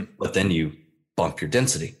 but then you bump your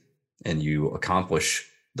density and you accomplish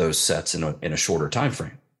those sets in a shorter time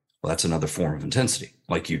frame. Well, that's another form of intensity.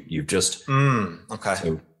 Like you've just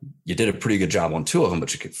so you did a pretty good job on two of them,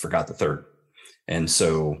 but you forgot the third, and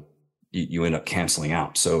so you end up canceling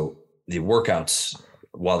out. So the workouts,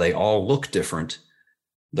 while they all look different,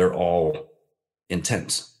 they're all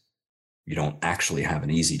intense. You don't actually have an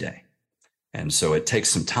easy day. And so it takes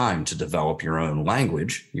some time to develop your own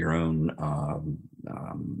language, your own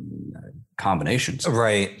combinations,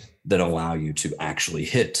 that allow you to actually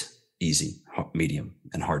hit easy, medium,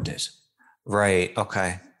 and hard days. Right.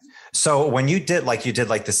 Okay. So when you did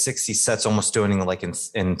the 60 sets, almost doing like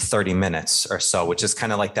in 30 minutes or so, which is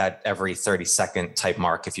kind of like that every 30-second type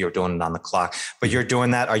mark if you're doing it on the clock, but you're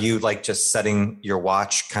doing that. Are you like just setting your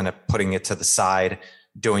watch, kind of putting it to the side,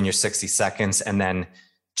 doing your 60 seconds and then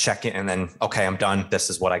check it and then, okay, I'm done. This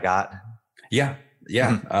is what I got. Yeah.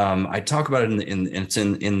 Yeah. Mm-hmm. I talk about it it's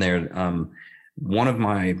in there. One of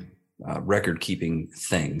my record keeping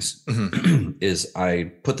things is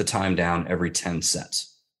I put the time down every 10 sets.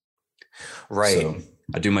 Right. So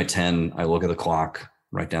I do my 10, I look at the clock,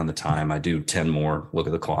 write down the time. I do 10 more, look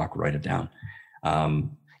at the clock, write it down.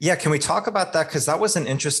 Yeah. Can we talk about that? Because that was an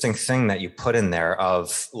interesting thing that you put in there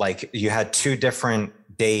of like, you had two different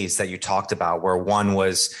days that you talked about where one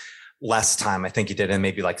was less time. I think you did in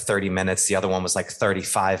maybe like 30 minutes. The other one was like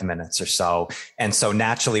 35 minutes or so. And so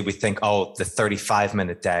naturally we think, oh, the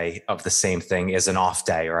 35-minute day of the same thing is an off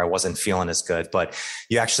day, or I wasn't feeling as good, but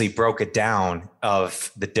you actually broke it down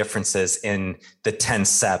of the differences in the 10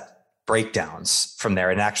 set breakdowns from there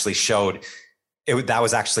and actually showed that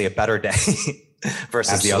was actually a better day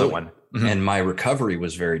versus Absolutely. The other one. Mm-hmm. And my recovery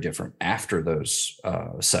was very different after those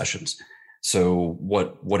sessions. So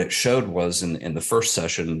what it showed was in the first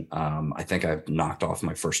session, I think I knocked off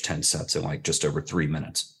my first 10 sets in like just over 3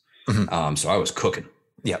 minutes. Mm-hmm. So I was cooking.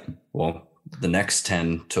 Yep. Well, the next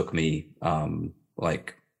 10 took me 5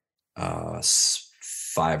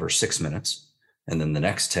 or 6 minutes. And then the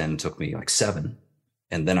next 10 took me like 7.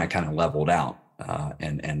 And then I kind of leveled out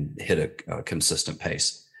and hit a consistent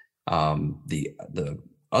pace. The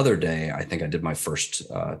other day, I think I did my first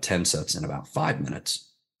 10 sets in about 5 minutes.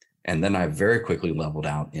 And then I very quickly leveled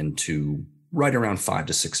out into right around 5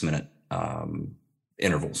 to 6 minute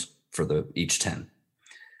intervals for each 10.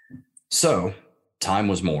 So time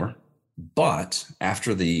was more, but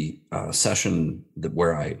after the session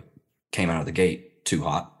where I came out of the gate too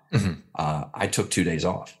hot, I took 2 days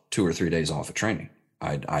off, 2 or 3 days off of training.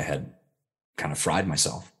 I had kind of fried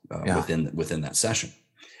myself within that session.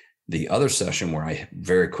 The other session where I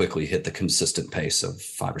very quickly hit the consistent pace of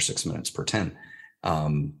 5 or 6 minutes per 10,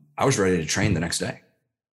 I was ready to train the next day.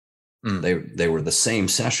 They were the same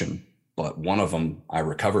session, but one of them I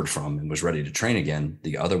recovered from and was ready to train again.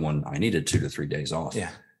 The other one, I needed 2 to 3 days off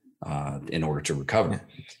in order to recover.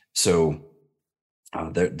 Yeah. So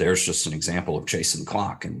there's just an example of chasing the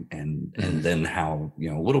clock, and then how,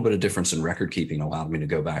 a little bit of difference in record keeping allowed me to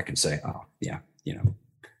go back and say, oh yeah,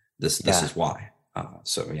 this is why.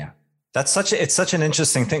 So yeah. It's such an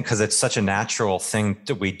interesting thing, because it's such a natural thing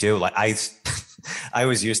that we do. Like I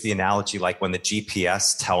always use the analogy, like when the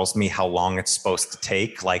GPS tells me how long it's supposed to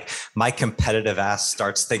take, like my competitive ass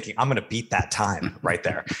starts thinking, I'm going to beat that time right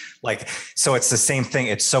there. Like, so it's the same thing.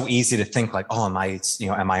 It's so easy to think like, oh, am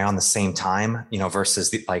I on the same time, versus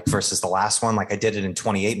the last one? Like I did it in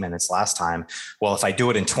 28 minutes last time. Well, if I do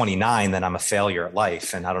it in 29, then I'm a failure at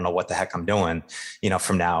life. And I don't know what the heck I'm doing,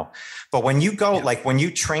 from now. But when you go, like when you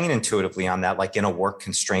train intuitively on that, like in a work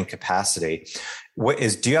constrained capacity,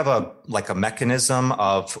 do you have a mechanism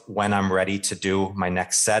of when I'm ready to do my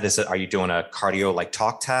next set? Are you doing a cardio like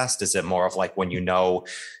talk test? Is it more of like when your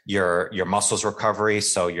muscles recovery,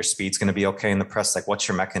 so your speed's going to be okay in the press? Like what's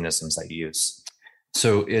your mechanisms that you use?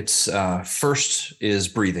 So it's first is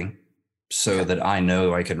breathing, so that I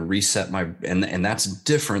know I can reset and that's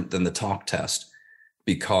different than the talk test,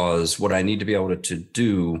 because what I need to be able to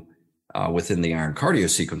do within the iron cardio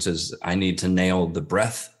sequences, I need to nail the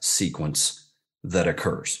breath sequence that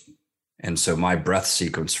occurs. And so my breath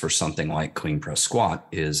sequence for something like clean press squat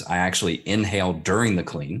is I actually inhale during the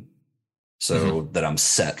clean, so that I'm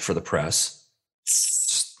set for the press.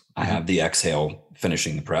 I have the exhale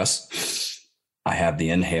finishing the press. I have the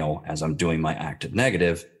inhale as I'm doing my active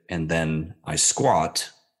negative, and then I squat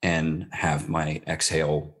and have my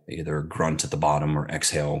exhale either grunt at the bottom or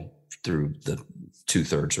exhale through the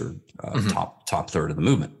 2/3 or top third of the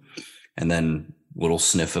movement. And then little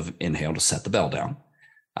sniff of inhale to set the bell down,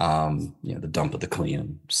 the dump of the clean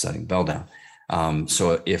and setting the bell down.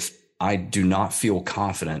 So if I do not feel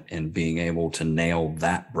confident in being able to nail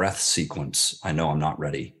that breath sequence, I know I'm not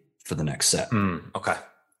ready for the next set. Okay.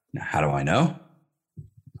 Now, how do I know?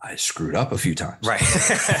 I screwed up a few times. Right.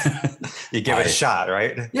 You give it a shot,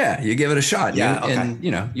 right? Yeah, you give it a shot. Yeah. And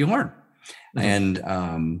you learn.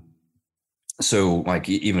 And so like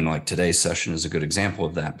even like today's session is a good example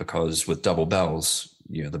of that, because with double bells,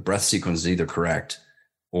 the breath sequence is either correct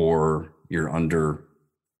or you're under,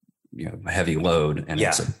 heavy load, and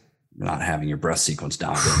not having your breath sequence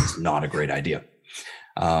down is not a great idea.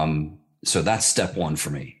 So that's step one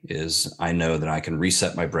for me, is I know that I can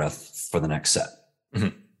reset my breath for the next set.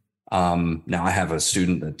 Now I have a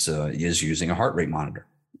student that is using a heart rate monitor,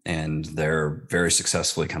 and they're very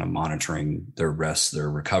successfully kind of monitoring their rest, their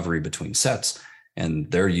recovery between sets, and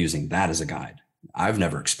they're using that as a guide. I've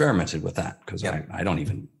never experimented with that because I don't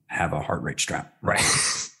even have a heart rate strap. Right.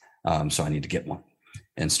 So I need to get one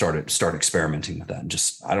and start experimenting with that. And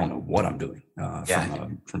just, I don't know what I'm doing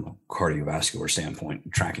from a cardiovascular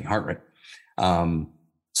standpoint, tracking heart rate.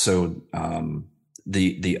 So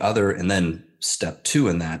the other, and then step two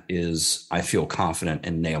in that is I feel confident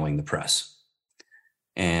in nailing the press.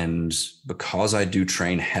 And because I do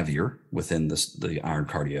train heavier within the iron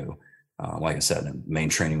cardio, like I said, main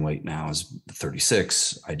training weight now is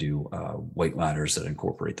 36. I do weight ladders that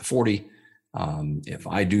incorporate the 40. If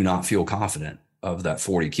I do not feel confident of that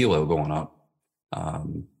 40 kilo going up,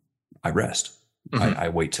 I rest. I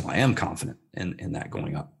wait till I am confident in that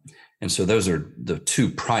going up. And so those are the two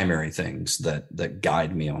primary things that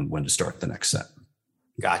guide me on when to start the next set.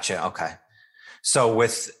 Gotcha. Okay. So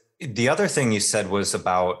with the other thing you said was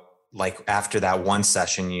about like after that one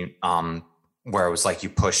session, where it was like you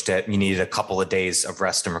pushed it, you needed a couple of days of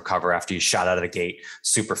rest and recover after you shot out of the gate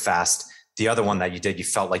super fast. The other one that you did, you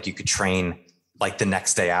felt like you could train like the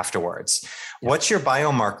next day afterwards. What's your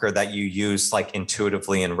biomarker that you use like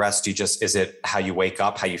intuitively in rest? Is it how you wake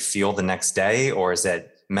up, how you feel the next day, or is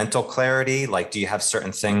it mental clarity? Like, do you have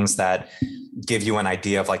certain things that give you an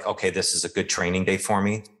idea of like, okay, this is a good training day for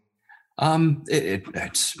me?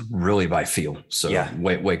 It's really by feel. So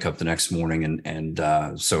wake up the next morning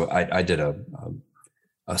and so I did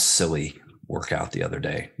a silly workout the other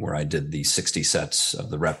day where I did the 60 sets of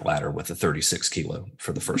the rep ladder with a 36 kilo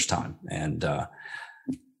for the first time. And,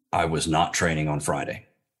 I was not training on Friday.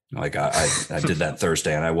 Like I did that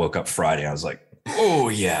Thursday and I woke up Friday. I was like, oh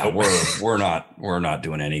yeah, we're not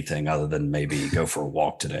doing anything other than maybe go for a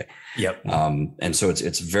walk today. Yep. And so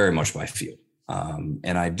it's very much by feel.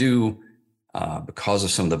 And I do, because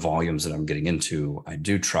of some of the volumes that I'm getting into, I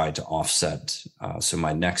do try to offset. So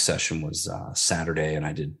my next session was Saturday and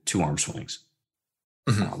I did 2 arm swings.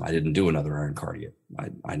 I didn't do another iron cardio.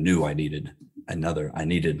 I knew I needed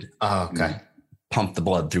pump the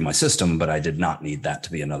blood through my system, but I did not need that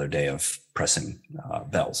to be another day of pressing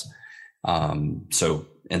bells. So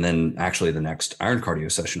And then actually the next iron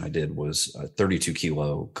cardio session I did was a 32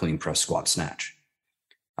 kilo clean press squat snatch.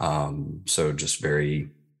 So just very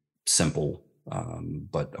simple,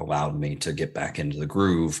 but allowed me to get back into the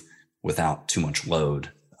groove without too much load.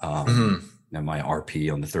 And my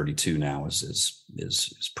RP on the 32 now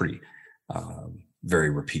is pretty, very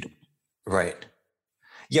repeatable. Right.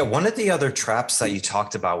 Yeah. One of the other traps that you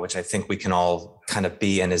talked about, which I think we can all kind of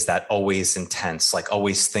be in, is that always intense, like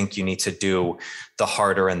always think you need to do the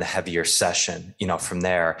harder and the heavier session, from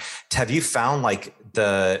there. Have you found like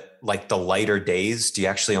the lighter days, do you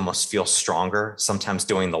actually almost feel stronger sometimes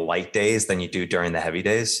doing the light days than you do during the heavy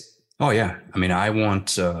days? Oh yeah. I mean, I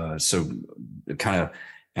want, so kind of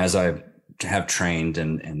as I have trained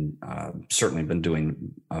and certainly been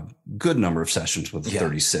doing a good number of sessions with the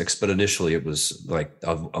 36, but initially it was like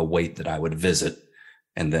a weight that I would visit,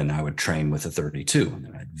 and then I would train with the 32, and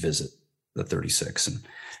then I'd visit the 36.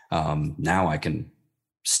 And now I can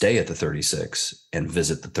stay at the 36 and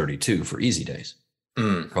visit the 32 for easy days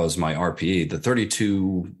because my RPE, the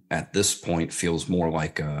 32 at this point feels more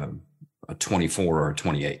like a 24 or a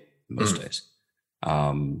 28 most days.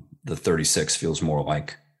 The 36 feels more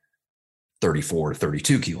like 34 to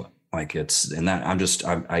 32 kilo. Like it's, and that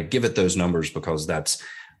I give it those numbers because that's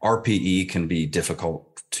RPE can be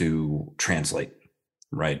difficult to translate,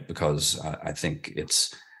 right? Because I think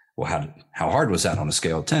it's, well, how hard was that on a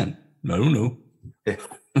scale of 10? I don't know.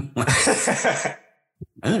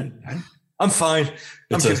 I'm fine.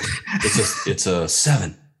 It's a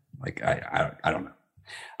 7. Like, I don't know.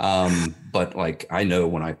 But like, I know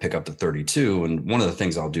when I pick up the 32, and one of the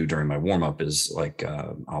things I'll do during my warm up is like,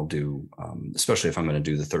 I'll do, especially if I'm going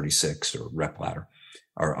to do the 36 or rep ladder,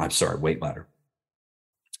 or I'm sorry, weight ladder,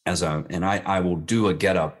 I will do a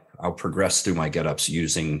get up. I'll progress through my get ups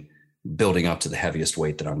building up to the heaviest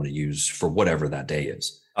weight that I'm going to use for whatever that day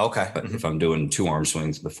is. Okay. But if I'm doing 2 arm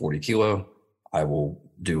swings with 40 kilo, I will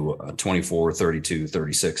do a 24, 32,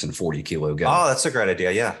 36, and 40 kilo get up. Oh, that's a great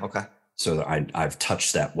idea. Yeah. Okay. So that I've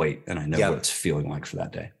touched that weight and I know what it's feeling like for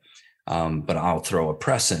that day. But I'll throw a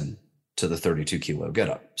press in to the 32 kilo get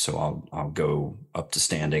up. So I'll go up to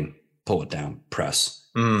standing, pull it down, press,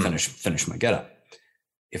 finish my get up.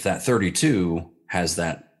 If that 32 has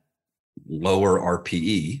that lower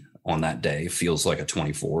RPE on that day, feels like a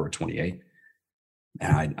 24 or 28,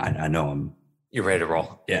 and I know you're ready to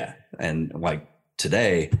roll. Yeah. And like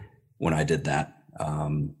today when I did that,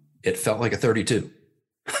 it felt like a 32.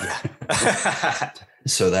 Yeah.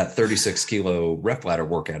 So that 36 kilo rep ladder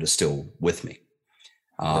workout is still with me.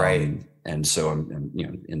 Right. And so I'm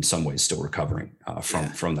in some ways still recovering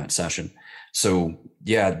from that session. So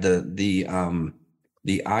yeah, the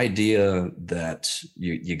idea that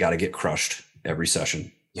you got to get crushed every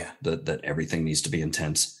session. Yeah. That everything needs to be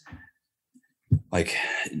intense. Like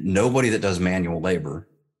nobody that does manual labor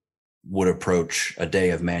would approach a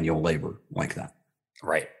day of manual labor like that.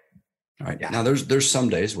 Right. All right. Yeah. Now there's some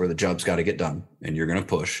days where the job's got to get done and you're going to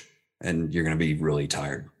push and you're going to be really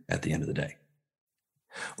tired at the end of the day.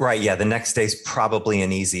 Right. Yeah. The next day's probably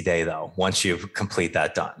an easy day though. Once you complete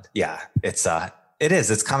that done. Yeah. It is.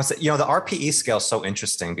 It's constant. The RPE scale is so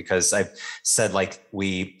interesting because I've said like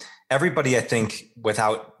everybody, I think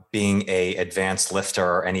without being a advanced lifter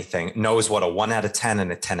or anything knows what a 1 out of 10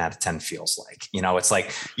 and a 10 out of 10 feels like. It's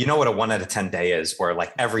like, what a 1 out of 10 day is where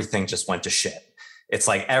like everything just went to shit. It's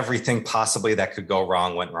like everything possibly that could go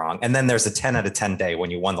wrong went wrong. And then there's a 10 out of 10 day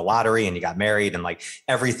when you won the lottery and you got married and like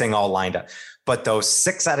everything all lined up. But those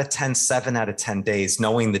 6 out of 10, 7 out of 10 days,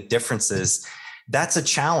 knowing the differences, that's a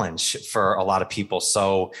challenge for a lot of people.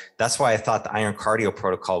 So that's why I thought the iron cardio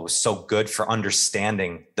protocol was so good for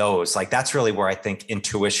understanding those. Like that's really where I think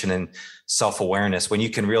intuition and self-awareness, when you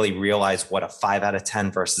can really realize what a 5 out of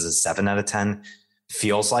 10 versus a 7 out of 10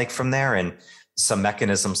 feels like from there. And some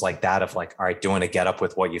mechanisms like that of like, all right, doing a get up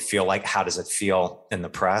with what you feel like, how does it feel in the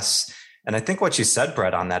press? And I think what you said,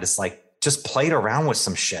 Brett, on that is like, just played around with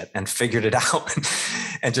some shit and figured it out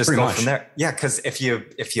and just go from there. Yeah. Cause if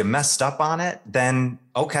you messed up on it, then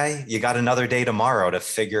okay, you got another day tomorrow to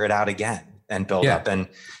figure it out again and build up. And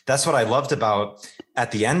that's what I loved about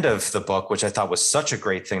at the end of the book, which I thought was such a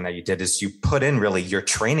great thing that you did, is you put in really your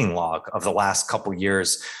training log of the last couple of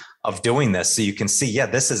years of doing this. So you can see,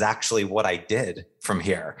 this is actually what I did from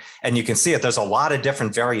here. And you can see it. There's a lot of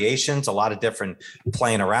different variations, a lot of different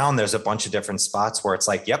playing around. There's a bunch of different spots where it's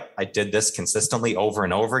like, I did this consistently over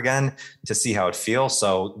and over again to see how it feels.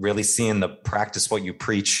 So really seeing the practice what you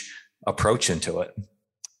preach approach into it.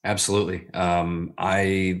 Absolutely.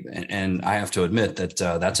 I have to admit that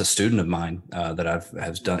that's a student of mine that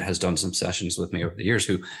has done some sessions with me over the years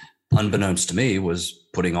who unbeknownst to me, was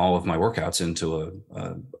putting all of my workouts into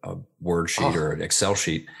a Word sheet or an Excel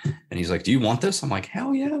sheet. And he's like, "Do you want this?" I'm like,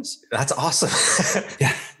 "Hell yes." That's awesome.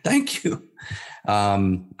 Yeah. Thank you.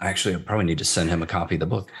 Actually, I probably need to send him a copy of the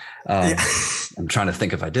book. I'm trying to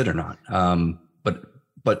think if I did or not.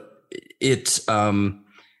 But it's,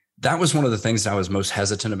 that was one of the things that I was most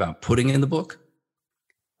hesitant about putting in the book,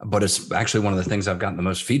 but it's actually one of the things I've gotten the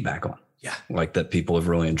most feedback on. Yeah. Like that people have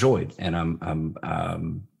really enjoyed. And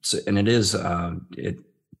and it is, it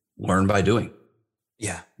learn by doing.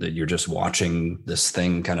 Yeah. That you're just watching this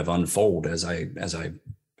thing kind of unfold as I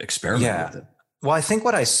experiment with it. Well, I think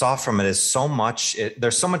what I saw from it is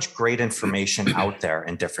there's so much great information out there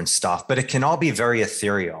and different stuff, but it can all be very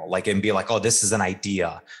ethereal, like, and be like, "Oh, this is an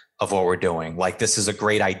idea of what we're doing. Like, this is a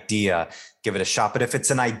great idea. Give it a shot." But if it's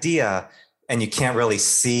an idea and you can't really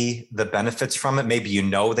see the benefits from it, maybe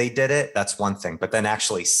they did it, that's one thing. But then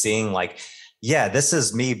actually seeing, like, yeah, this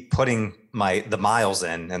is me putting the miles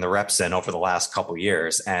in and the reps in over the last couple of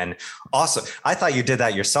years. And also, I thought you did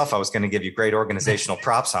that yourself. I was going to give you great organizational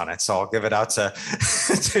props on it. So I'll give it out to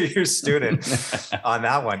your student on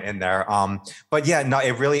that one in there. But yeah, no,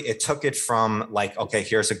 it took it from like, okay,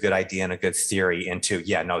 here's a good idea and a good theory into,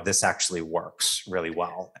 yeah, no, this actually works really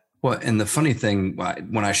well. Well, and the funny thing,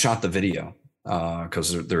 when I shot the video,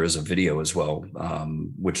 because there is a video as well,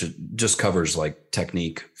 which just covers like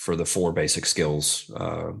technique for the 4 basic skills,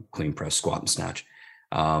 clean, press, squat, and snatch,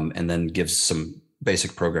 and then gives some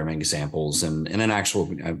basic programming examples and an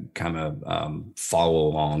actual kind of follow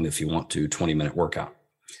along, if you want to, 20-minute workout.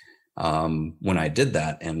 When I did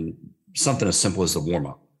that, and something as simple as the warm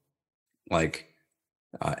up, like,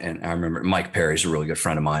 and I remember Mike Perry's a really good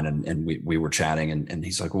friend of mine, and we were chatting, and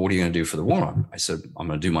he's like, "Well, what are you going to do for the warm up?" I said, "I'm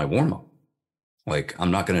going to do my warm up. Like, I'm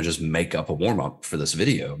not going to just make up a warm up for this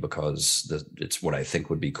video because it's what I think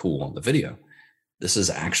would be cool on the video. This is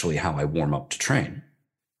actually how I warm up to train."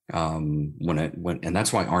 And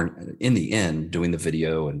that's why in the end, doing the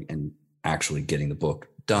video and actually getting the book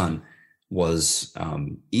done was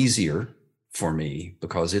easier for me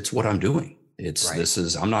because it's what I'm doing.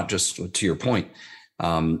 I'm not just, to your point.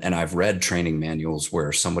 And I've read training manuals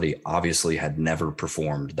where somebody obviously had never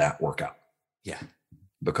performed that workout. Yeah.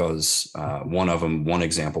 Because one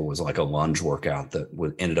example was like a lunge workout that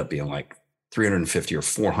ended up being like 350 or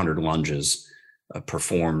 400 lunges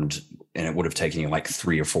performed, and it would have taken you like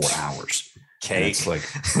 3 or 4 hours. Okay. It's like,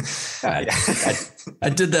 I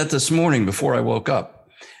did that this morning before I woke up.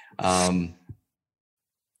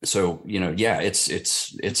 So, yeah,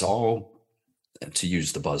 it's all, to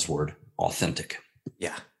use the buzzword, authentic.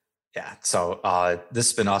 Yeah. Yeah. So this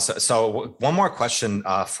has been awesome. So one more question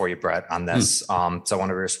for you, Brett, on this. So I want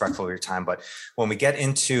to be respectful of your time, but when we get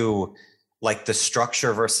into like the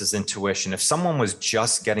structure versus intuition, if someone was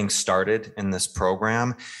just getting started in this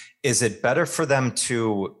program, is it better for them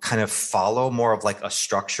to kind of follow more of like a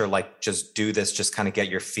structure, like just do this, just kind of get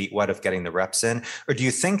your feet wet of getting the reps in? Or do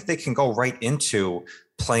you think they can go right into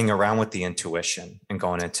playing around with the intuition and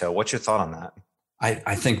going into, what's your thought on that?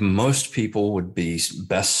 I think most people would be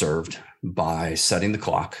best served by setting the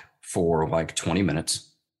clock for like 20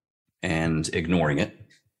 minutes and ignoring it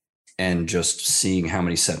and just seeing how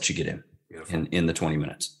many sets you get in the 20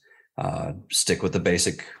 minutes. Stick with the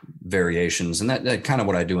basic variations. And that kind of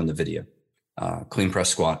what I do in the video. Clean press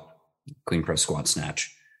squat,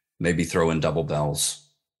 snatch, maybe throw in double bells,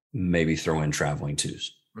 maybe throw in traveling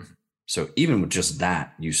twos. Mm-hmm. So even with just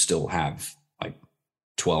that, you still have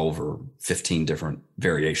 12 or 15 different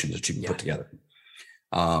variations that you can put together.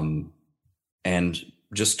 And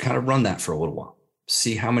just kind of run that for a little while.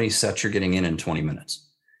 See how many sets you're getting in 20 minutes.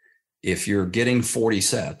 If you're getting 40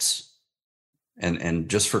 sets, and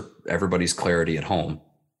just for everybody's clarity at home,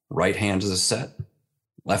 right hand is a set,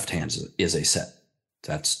 left hand is a set.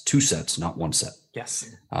 That's 2 sets, not 1 set.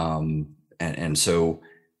 Yes. And so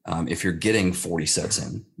if you're getting 40 sets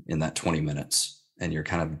in that 20 minutes and you're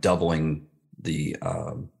kind of doubling the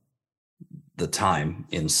time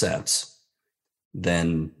in sets,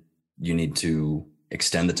 then you need to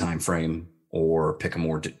extend the time frame or pick a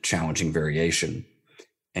more challenging variation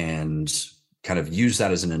and kind of use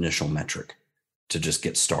that as an initial metric to just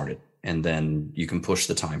get started. And then you can push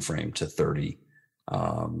the time frame to 30,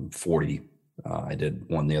 40. I did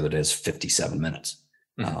one the other day, is 57 minutes.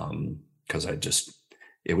 Because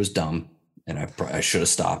it was dumb. And I should have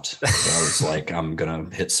stopped. So I was like, I'm going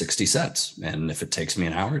to hit 60 sets. And if it takes me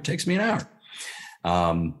an hour, it takes me an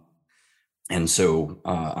hour. And so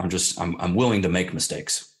I'm willing to make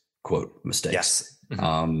mistakes, quote, mistakes. Yes.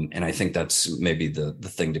 And I think that's maybe the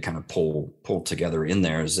thing to kind of pull together in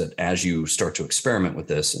there, is that as you start to experiment with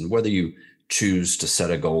this, and whether you choose to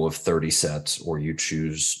set a goal of 30 sets or you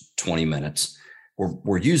choose 20 minutes.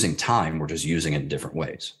 We're using time. We're just using it in different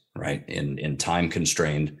ways, right? In time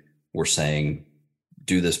constrained, we're saying,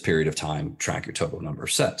 do this period of time, track your total number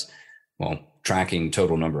of sets. Well, tracking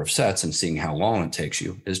total number of sets and seeing how long it takes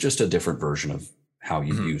you is just a different version of how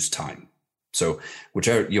you use time. So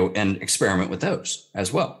whichever and experiment with those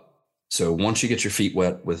as well. So once you get your feet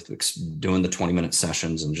wet with doing the 20-minute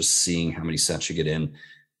sessions and just seeing how many sets you get in,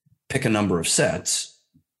 pick a number of sets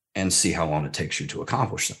and see how long it takes you to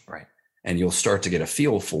accomplish them. Right. And you'll start to get a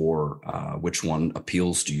feel for which one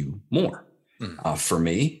appeals to you more. For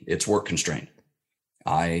me, it's work constrained.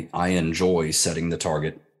 I enjoy setting the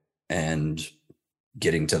target and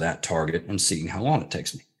getting to that target and seeing how long it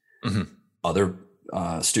takes me. Other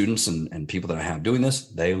students and people that I have doing this,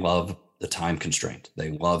 they love the time constraint.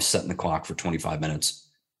 They love setting the clock for 25 minutes,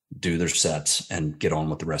 do their sets, and get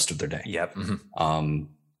on with the rest of their day. Yep.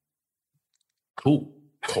 Cool.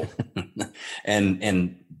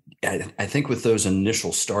 And I think with those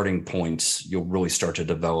initial starting points, you'll really start to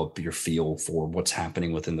develop your feel for what's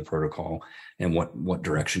happening within the protocol and what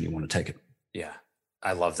direction you want to take it. Yeah,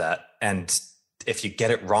 I love that. And if you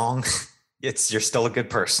get it wrong, you're still a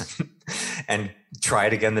good person, and try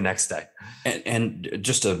it again the next day. And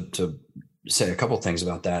just to say a couple of things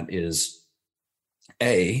about that is,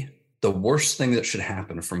 the worst thing that should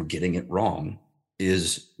happen from getting it wrong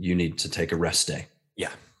is you need to take a rest day.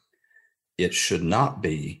 Yeah. It should not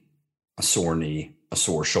be a sore knee, a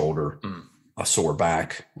sore shoulder, a sore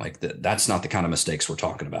back. Like that's not the kind of mistakes we're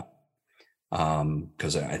talking about.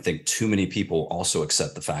 Because I think too many people also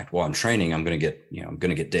accept the fact, well, I'm training, I'm going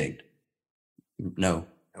to get dinged. No.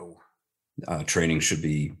 Training should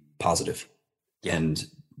be positive. Yeah. And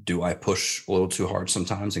do I push a little too hard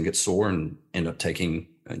sometimes and get sore and end up taking,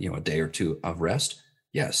 a day or two of rest?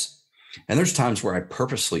 Yes. And there's times where I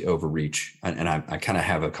purposely overreach, and I kind of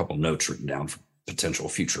have a couple notes written down for potential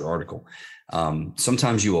future article.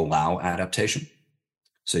 Sometimes you allow adaptation.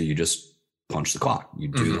 So you just punch the clock, you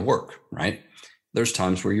do the work, right? There's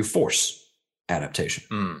times where you force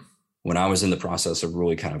adaptation. When I was in the process of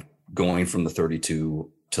really kind of going from the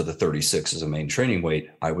 32 to the 36 as a main training weight,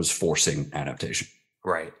 I was forcing adaptation.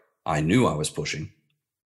 Right. I knew I was pushing,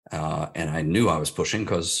 and I knew I was pushing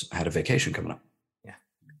because I had a vacation coming up. Yeah.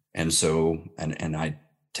 And so, and I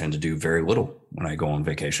tend to do very little when I go on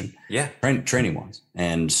vacation. Yeah. Training wise.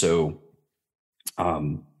 And so,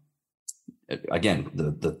 again,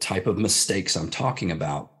 the type of mistakes I'm talking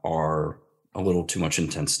about are a little too much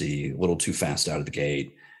intensity, a little too fast out of the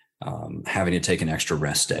gate, having to take an extra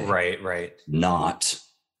rest day. Right. Not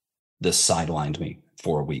this sidelined me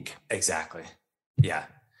for a week. Exactly. Yeah.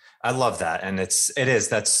 I love that. And that's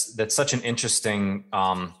such an interesting,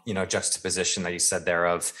 juxtaposition that you said there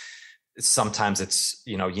of sometimes it's,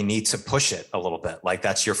 you need to push it a little bit. Like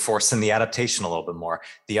that's you're forcing the adaptation a little bit more.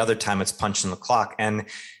 The other time it's punching the clock. And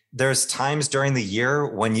there's times during the year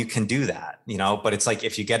when you can do that, but it's like,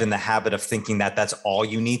 if you get in the habit of thinking that that's all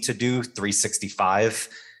you need to do 365,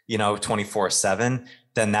 24/7,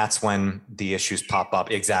 then that's when the issues pop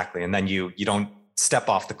up. Exactly. And then you don't step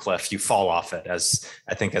off the cliff, you fall off it, as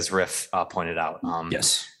I think, as Riff pointed out.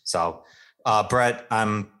 Yes. So, Brett,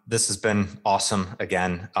 this has been awesome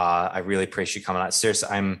again. I really appreciate you coming out. Seriously,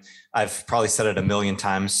 I've probably said it a million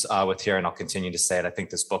times with here, and I'll continue to say it. I think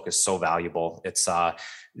this book is so valuable. It's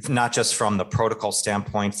not just from the protocol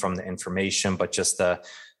standpoint, from the information, but just the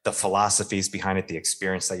philosophies behind it, the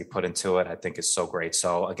experience that you put into it, I think is so great.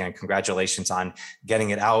 So again, congratulations on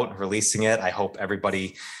getting it out, releasing it. I hope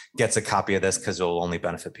everybody gets a copy of this because it will only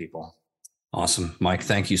benefit people. Awesome. Mike,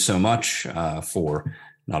 thank you so much for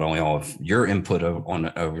not only all of your input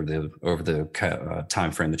over the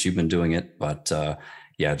time frame that you've been doing it, but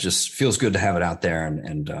it just feels good to have it out there,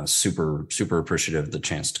 and super, super appreciative of the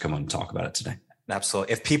chance to come on and talk about it today.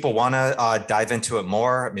 Absolutely. If people want to dive into it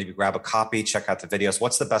more, maybe grab a copy, check out the videos,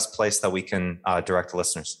 what's the best place that we can direct the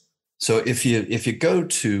listeners? So if you go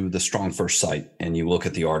to the Strong First site and you look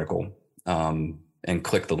at the article and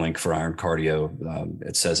click the link for Iron Cardio,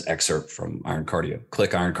 it says excerpt from Iron Cardio.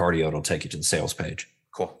 Click Iron Cardio, it'll take you to the sales page.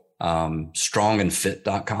 Cool.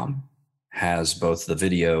 Strongandfit.com has both the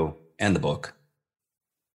video and the book.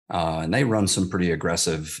 And they run some pretty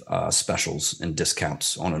aggressive specials and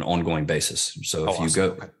discounts on an ongoing basis. So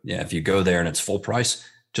if you go there and it's full price,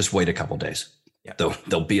 just wait a couple of days. Yeah.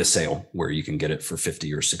 There'll be a sale where you can get it for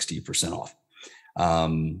 50 or 60% off.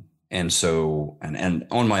 And so, and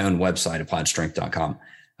on my own website, appliedstrength.com,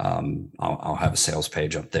 I'll have a sales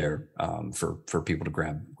page up there for people to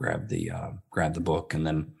grab the book. And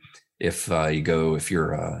then if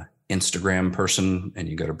you're a Instagram person and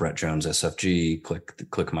you go to Brett Jones SFG,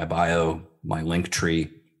 click my bio, my link tree,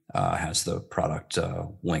 has the product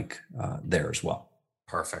link there as well.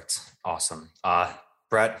 Perfect. Awesome.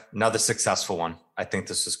 Brett, another successful one. I think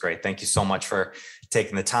this is great. Thank you so much for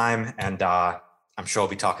taking the time. And I'm sure we'll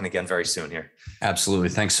be talking again very soon here. Absolutely.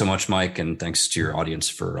 Thanks so much, Mike. And thanks to your audience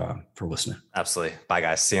for listening. Absolutely. Bye,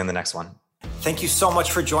 guys. See you in the next one. Thank you so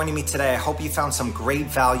much for joining me today. I hope you found some great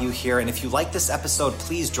value here. And if you like this episode,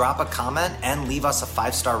 please drop a comment and leave us a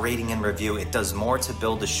 5-star rating and review. It does more to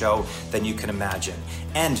build the show than you can imagine.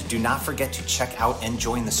 And do not forget to check out and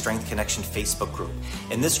join the Strength Connection Facebook group.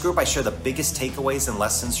 In this group, I share the biggest takeaways and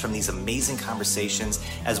lessons from these amazing conversations,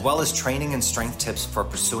 as well as training and strength tips for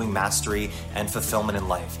pursuing mastery and fulfillment in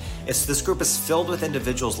life. This group is filled with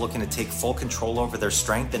individuals looking to take full control over their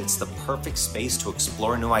strength, and it's the perfect space to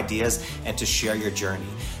explore new ideas and to share your journey.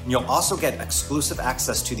 And you'll also get exclusive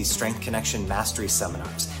access to these Strength Connection Mastery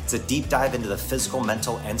seminars. It's a deep dive into the physical,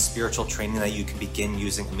 mental, and spiritual training that you can begin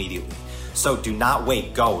using immediately. So do not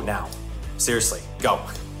wait, go now. Seriously, go. All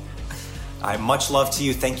right, much love to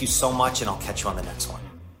you. Thank you so much, and I'll catch you on the next one.